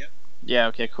 Yeah,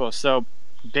 okay, cool. So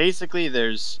basically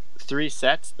there's 3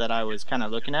 sets that I was kind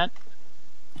of looking at.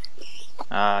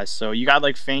 So you got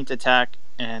like Feint Attack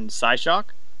and Psyshock.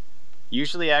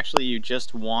 Usually actually you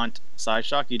just want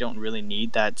Psyshock. You don't really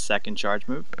need that second charge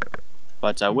move.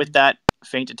 But with that,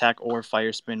 Feint Attack or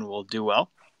Fire Spin will do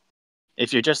well.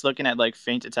 If you're just looking at like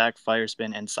Feint Attack, Fire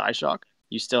Spin, and Psyshock,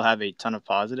 you still have a ton of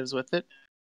positives with it.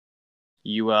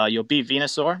 You'll beat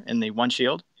Venusaur in the one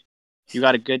shield. You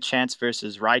got a good chance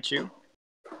versus Raichu,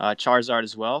 Charizard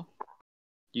as well.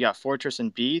 You got Fortress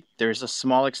and B. There's a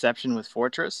small exception with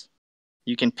Fortress.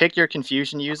 You can pick your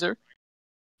Confusion user,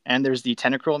 and there's the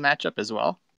Tentacruel matchup as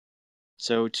well.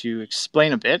 So to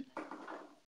explain a bit,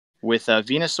 with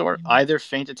Venusaur, either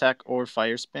Feint Attack or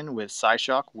Fire Spin with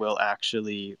Psyshock will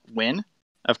actually win.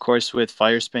 Of course, with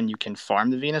Fire Spin, you can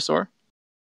farm the Venusaur.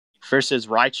 Versus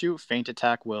Raichu, Feint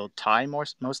Attack will tie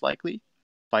most likely.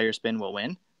 Fire Spin will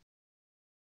win.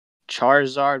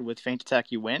 Charizard with Feint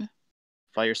Attack, you win.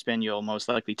 Fire Spin, you'll most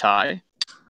likely tie.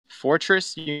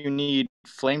 Fortress, you need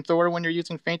Flamethrower when you're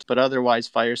using Feint, but otherwise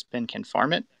Fire Spin can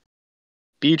farm it.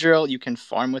 Beedrill, you can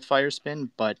farm with Fire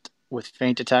Spin, but with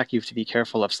Feint Attack, you have to be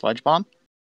careful of Sludge Bomb.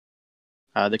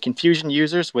 The Confusion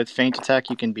users, with Feint Attack,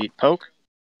 you can beat Poke.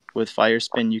 With Fire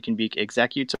Spin, you can beat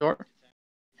Executor.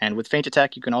 And with Feint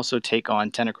Attack, you can also take on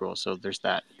Tentacruel, so there's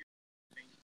that.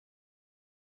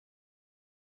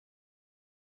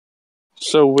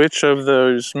 So which of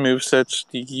those movesets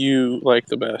do you like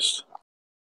the best?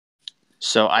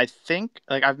 So I think,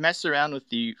 like, I've messed around with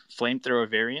the Flamethrower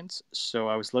variants, so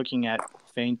I was looking at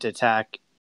Feint Attack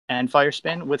and Fire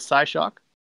Spin with Psyshock.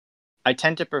 I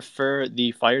tend to prefer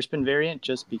the Fire Spin variant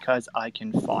just because I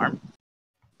can farm.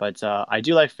 But I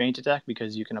do like Feint Attack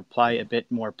because you can apply a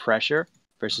bit more pressure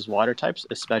versus water types,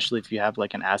 especially if you have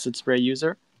like an Acid Spray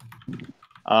user.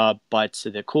 But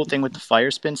the cool thing with the Fire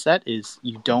Spin set is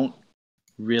you don't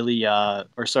really,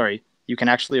 you can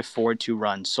actually afford to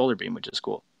run Solar Beam, which is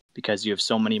cool because you have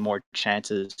so many more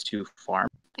chances to farm,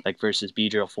 like versus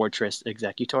Beedrill, Fortress,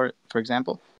 Executor, for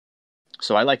example.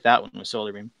 So I like that one with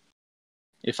Solar Beam.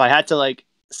 If I had to like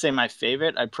say my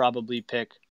favorite, I'd probably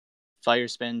pick Fire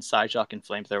Spin, Psyshock, and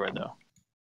Flamethrower though.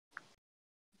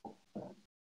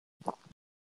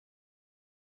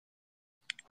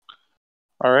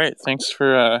 All right, thanks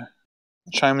for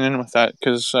chiming in with that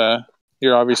because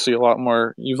you're obviously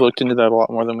you've looked into that a lot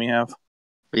more than we have.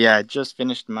 But yeah, I just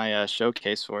finished my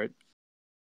showcase for it.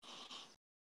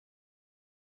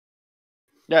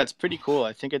 Yeah, it's pretty cool.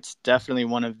 I think it's definitely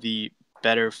one of the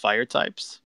better fire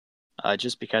types,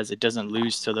 just because it doesn't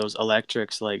lose to those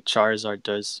electrics like Charizard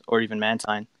does, or even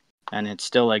Mantine, and it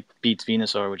still like beats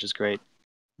Venusaur, which is great.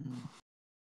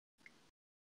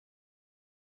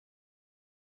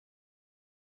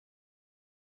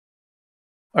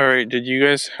 All right, did you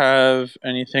guys have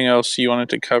anything else you wanted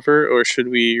to cover, or should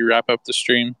we wrap up the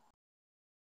stream?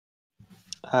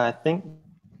 I think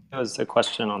there was a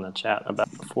question on the chat about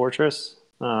Fortress.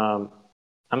 I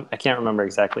can't remember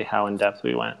exactly how in depth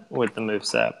we went with the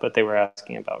moveset, but they were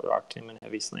asking about Rock Tomb and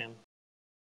Heavy Slam.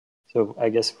 So I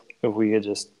guess if we could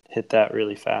just hit that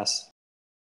really fast.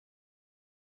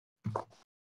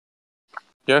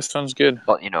 Yeah, sounds good.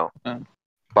 Well,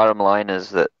 bottom line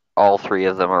is that all three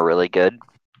of them are really good.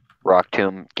 Rock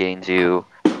Tomb gains you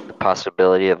the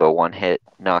possibility of a one-hit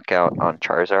knockout on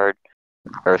Charizard.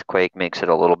 Earthquake makes it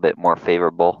a little bit more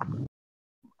favorable.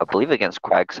 I believe against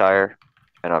Quagsire,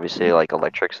 and obviously like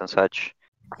Electrics and such.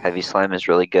 Heavy Slam is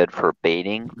really good for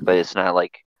baiting, but it's not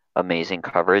like amazing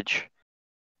coverage.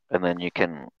 And then you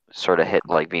can sort of hit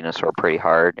like Venusaur pretty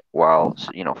hard while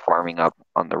farming up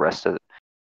on the rest of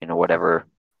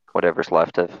whatever's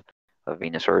left of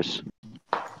Venusaur's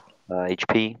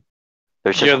HP.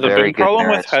 There's just very good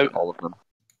merits to all of them.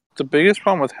 The biggest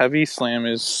problem with Heavy Slam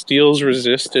is Steel's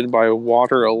resisted by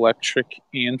water, electric,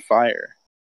 and fire.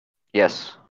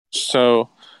 Yes. So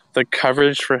the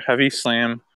coverage for Heavy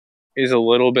Slam is a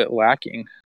little bit lacking.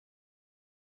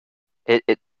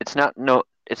 It's not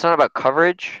about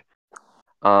coverage.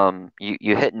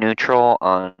 You hit neutral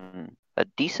on a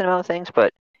decent amount of things,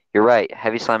 but you're right.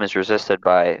 Heavy Slam is resisted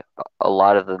by a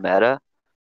lot of the meta.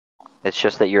 It's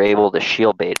just that you're able to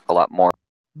shield bait a lot more.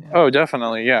 Yeah. Oh,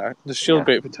 definitely, yeah. The shield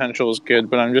bait potential is good,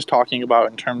 but I'm just talking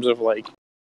about in terms of like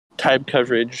type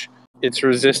coverage. It's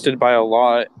resisted by a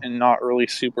lot and not really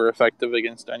super effective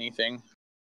against anything.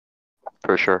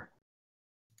 For sure.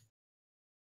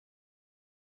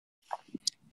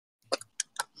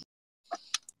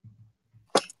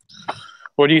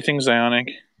 What do you think, Zyonik?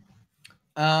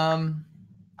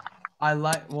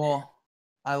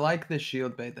 I like the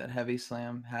shield bait that Heavy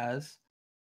Slam has,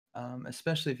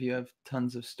 especially if you have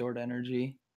tons of stored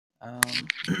energy.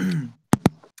 And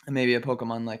maybe a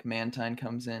Pokemon like Mantine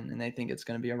comes in and they think it's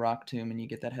going to be a Rock Tomb and you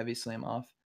get that Heavy Slam off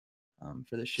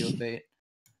for the shield bait.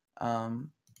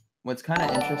 What's kind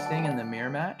of interesting in the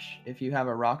mirror match, if you have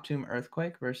a Rock Tomb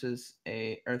Earthquake versus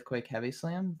a Earthquake Heavy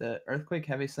Slam, the Earthquake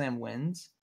Heavy Slam wins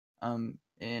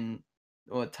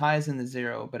it ties in the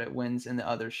 0, but it wins in the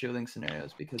other shielding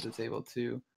scenarios because it's able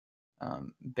to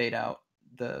bait out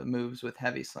the moves with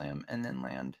Heavy Slam and then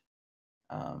land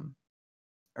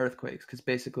Earthquakes, because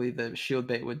basically the shield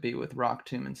bait would be with Rock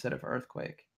Tomb instead of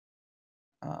Earthquake.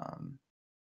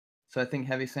 So I think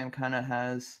Heavy Slam kind of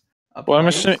has a Well, I'm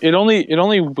place. assuming it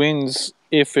only wins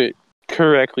if it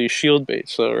correctly shield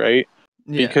baits, though, right?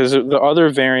 Yeah. Because the other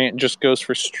variant just goes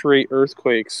for straight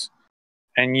earthquakes,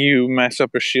 and you mess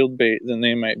up a shield bait, then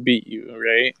they might beat you,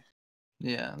 right?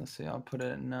 Yeah, let's see. I'll put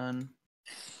it at none.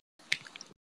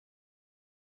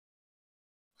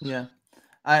 Yeah.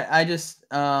 I just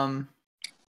right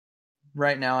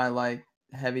now I like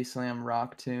Heavy Slam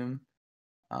Rock Tomb.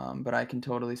 But I can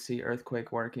totally see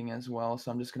Earthquake working as well.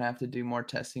 So I'm just gonna have to do more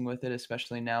testing with it,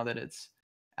 especially now that it's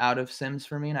out of Sims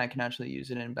for me and I can actually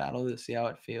use it in battle to see how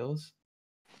it feels.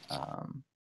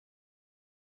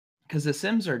 Because the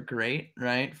Sims are great,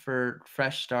 right, for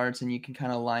fresh starts, and you can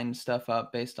kind of line stuff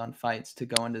up based on fights to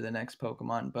go into the next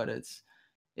Pokemon. But it's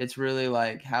really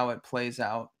like how it plays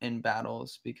out in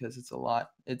battles, because it's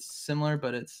similar,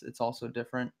 but it's also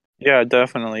different. Yeah,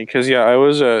 definitely. Because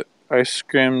I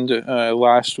scrimmed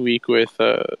last week with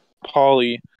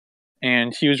Polly,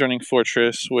 and he was running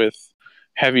Fortress with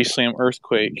Heavy Slam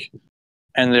Earthquake,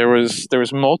 and there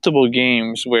was multiple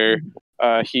games where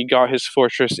he got his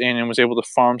Fortress in and was able to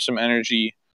farm some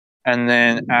energy, and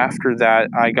then after that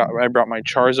I brought my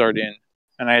Charizard in,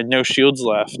 and I had no shields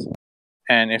left,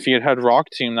 and if he had had Rock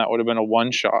Tomb, that would have been a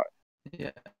one shot.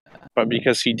 Yeah. But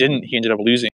because he didn't, he ended up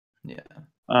losing. Yeah.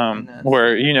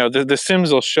 Where the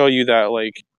Sims will show you that,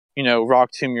 like,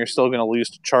 Rock Tomb, you're still gonna lose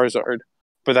to Charizard,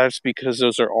 but that's because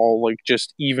those are all like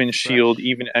just even shield,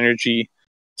 even energy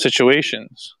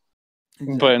situations.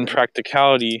 Exactly. But in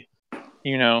practicality,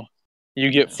 you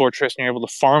get Fortress and you're able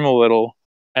to farm a little,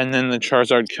 and then the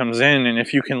Charizard comes in, and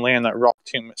if you can land that Rock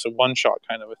Tomb, it's a one shot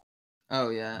kind of a. Oh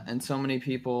yeah, and so many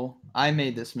people. I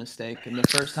made this mistake, and the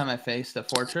first time I faced a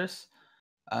Fortress,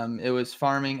 it was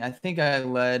farming. I think I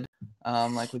led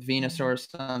like with Venusaur or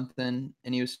something,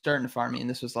 and he was starting to farm me, and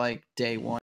this was like day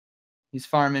 1. He's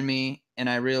farming me, and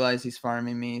I realize he's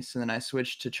farming me, so then I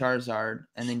switched to Charizard,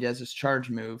 and then he does this charge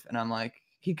move, and I'm like,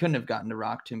 he couldn't have gotten to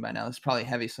Rock Tomb by now. It's probably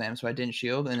Heavy Slam, so I didn't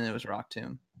shield, and then it was Rock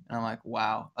Tomb, and I'm like,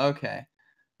 wow, okay.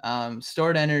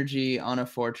 Stored energy on a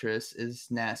Fortress is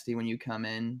nasty when you come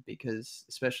in, because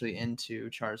especially into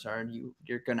Charizard,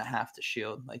 you're gonna have to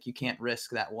shield. Like, you can't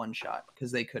risk that one shot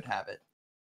because they could have it.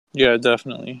 Yeah,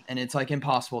 definitely. And it's like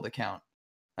impossible to count.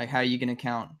 Like, how are you gonna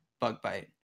count Bug Bite?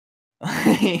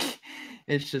 Like,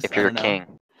 it's just, If you're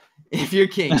king. If you're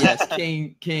king, yes,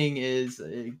 king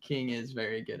is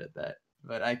very good at that.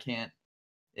 But I can't.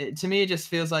 To me, it just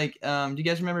feels like. Do you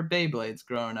guys remember Beyblades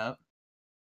growing up?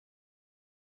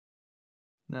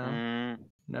 No,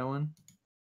 no one.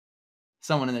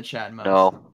 Someone in the chat must.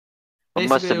 No. I Basically,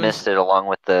 must have missed it along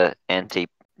with the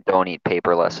don't eat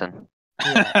paper lesson.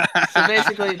 Yeah. So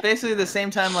basically the same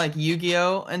time like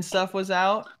Yu-Gi-Oh and stuff was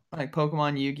out, like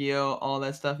Pokemon, Yu-Gi-Oh, all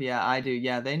that stuff. Yeah, I do.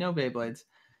 Yeah, they know Beyblades.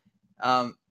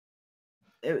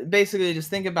 Basically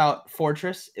just think about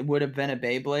Fortress. It would have been a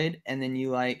Beyblade, and then you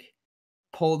like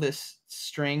pull this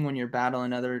string when you're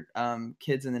battling other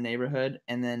kids in the neighborhood,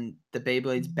 and then the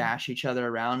Beyblades bash each other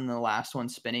around, and the last one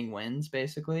spinning wins.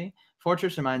 Basically,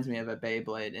 Fortress reminds me of a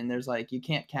Beyblade, and there's like you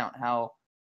can't count how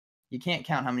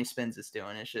many spins it's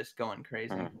doing. It's just going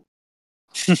crazy.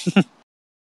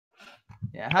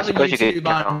 Yeah, have a YouTube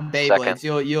on Beyblades.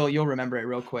 You'll remember it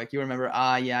real quick. You'll remember.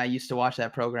 Yeah, I used to watch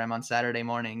that program on Saturday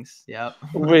mornings. Yep.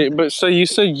 Wait, but so you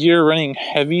said you're running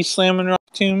Heavy Slam and Rock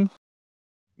Tomb?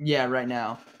 Yeah, right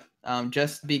now.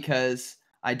 Just because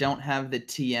I don't have the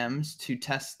TMs to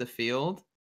test the field,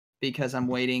 because I'm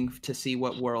waiting to see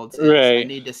what Worlds is. Right. I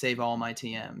need to save all my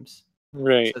TMs.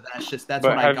 Right. So that's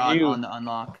what I got on the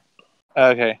unlock.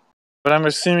 Okay. But I'm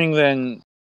assuming then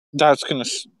that's going to,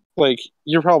 like,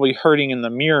 you're probably hurting in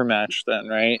the mirror match then,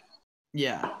 right?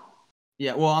 Yeah.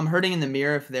 Yeah, well, I'm hurting in the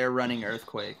mirror if they're running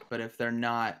Earthquake, but if they're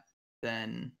not,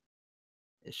 then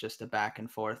it's just a back and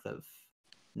forth of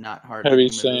not hard Heavy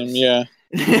hitting Slam, moves. yeah.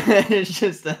 It's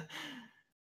just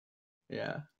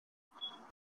yeah.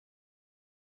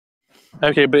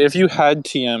 Okay, but if you had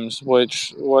TMs, what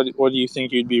do you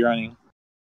think you'd be running?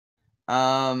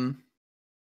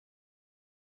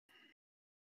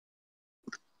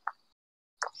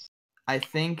 I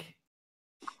think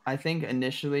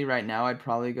initially right now I'd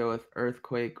probably go with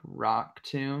Earthquake Rock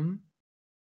Tomb.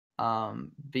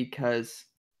 Because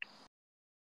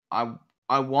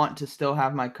I want to still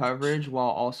have my coverage while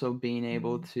also being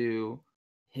able to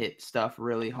hit stuff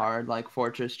really hard. Like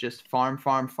Fortress, just farm,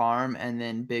 farm, farm, and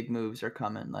then big moves are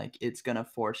coming. Like it's gonna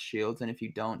force shields, and if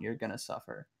you don't, you're gonna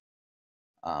suffer.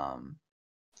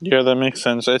 Yeah, that makes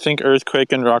sense. I think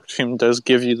Earthquake and Rock Tomb does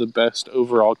give you the best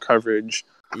overall coverage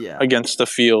Yeah, against the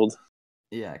field.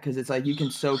 yeah, because it's like you can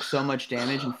soak so much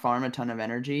damage and farm a ton of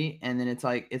energy, and then it's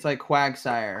like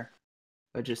Quagsire,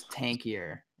 but just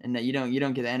tankier, and that you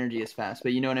don't get energy as fast.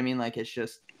 But you know what I mean? Like it's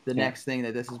just the next thing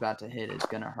that this is about to hit is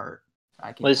gonna hurt.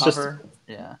 I can cover.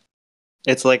 Yeah.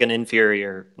 It's like an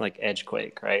inferior like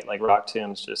Edgequake, right? Like Rock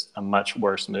Tomb's just a much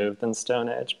worse move than Stone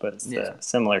Edge, but it's the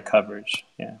similar coverage.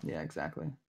 Yeah. Yeah, exactly.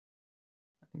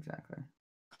 Exactly.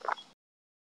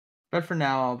 But for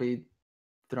now, I'll be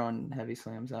throwing heavy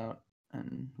slams out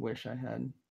and wish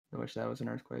that was an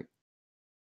Earthquake.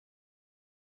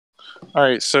 All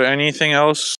right. So, anything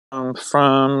else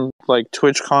from like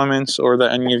Twitch comments or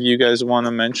that any of you guys want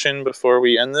to mention before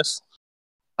we end this?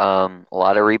 A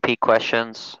lot of repeat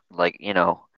questions. Like,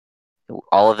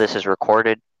 all of this is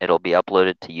recorded. It'll be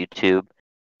uploaded to YouTube,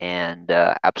 and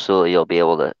absolutely you'll be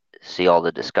able to see all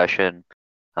the discussion.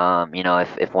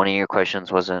 If one of your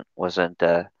questions wasn't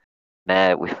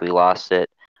met, if we lost it,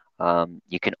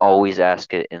 you can always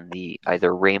ask it in the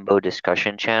either Rainbow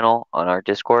discussion channel on our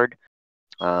Discord,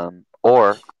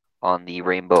 or on the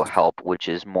Rainbow Help, which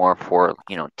is more for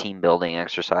team building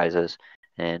exercises,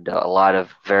 and a lot of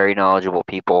very knowledgeable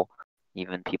people,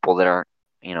 even people that aren't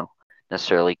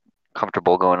necessarily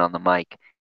comfortable going on the mic,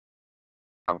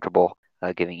 comfortable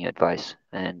giving you advice.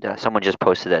 And someone just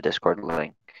posted that Discord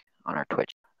link on our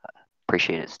Twitch.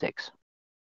 Appreciate it, Sticks.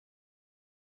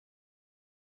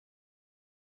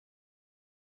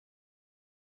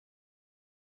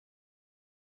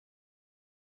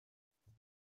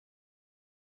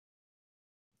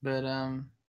 But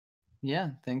yeah,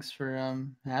 thanks for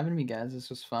having me, guys. This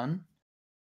was fun.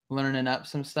 Learning up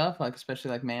some stuff, like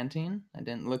especially like Mantine. I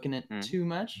didn't look in it too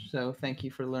much, so thank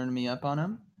you for learning me up on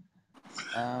him.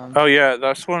 Oh yeah,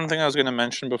 that's one thing I was going to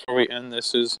mention before we end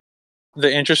this. Is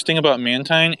the interesting about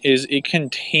Mantine is it can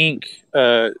tank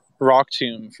Rock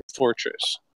Tomb for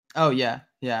Fortress. Oh yeah,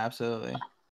 absolutely.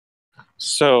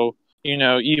 So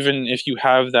even if you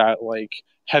have that like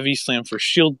heavy slam for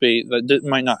shield bait, that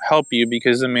might not help you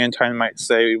because the Mantine might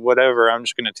say, "Whatever, I'm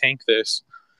just going to tank this."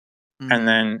 Mm-hmm. And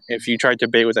then if you try to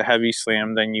bait with a heavy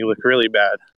slam, then you look really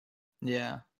bad.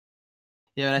 Yeah,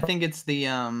 and I think it's the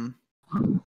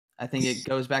I think it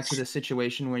goes back to the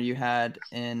situation where you had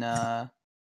in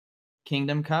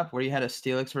Kingdom Cup where you had a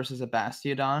Steelix versus a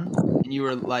Bastiodon, and you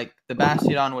were like, the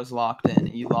Bastiodon was locked in,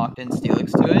 and you locked in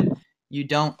Steelix to it. You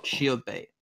don't shield bait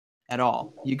at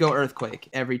all. You go Earthquake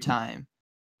every time,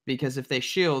 because if they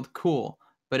shield, cool.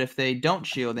 But if they don't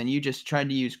shield and you just tried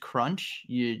to use Crunch,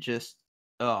 you just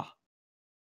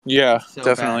yeah, so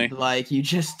definitely bad. Like you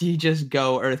just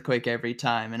go Earthquake every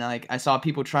time. And like I saw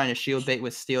people trying to shield bait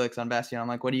with Steelix on Bastion. I'm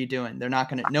like, what are you doing?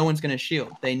 No one's gonna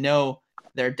shield. They know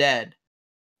they're dead.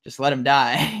 Just let them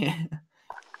die.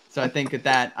 So I think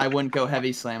that I wouldn't go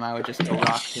Heavy Slam. I would just go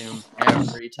Rock Tomb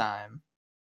every time.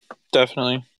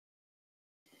 Definitely.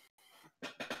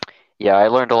 Yeah, I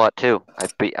learned a lot too.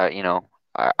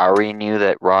 I already knew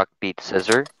that Rock beats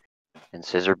Scissor, and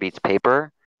Scissor beats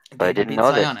Paper, but I didn't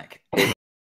know Zyonik.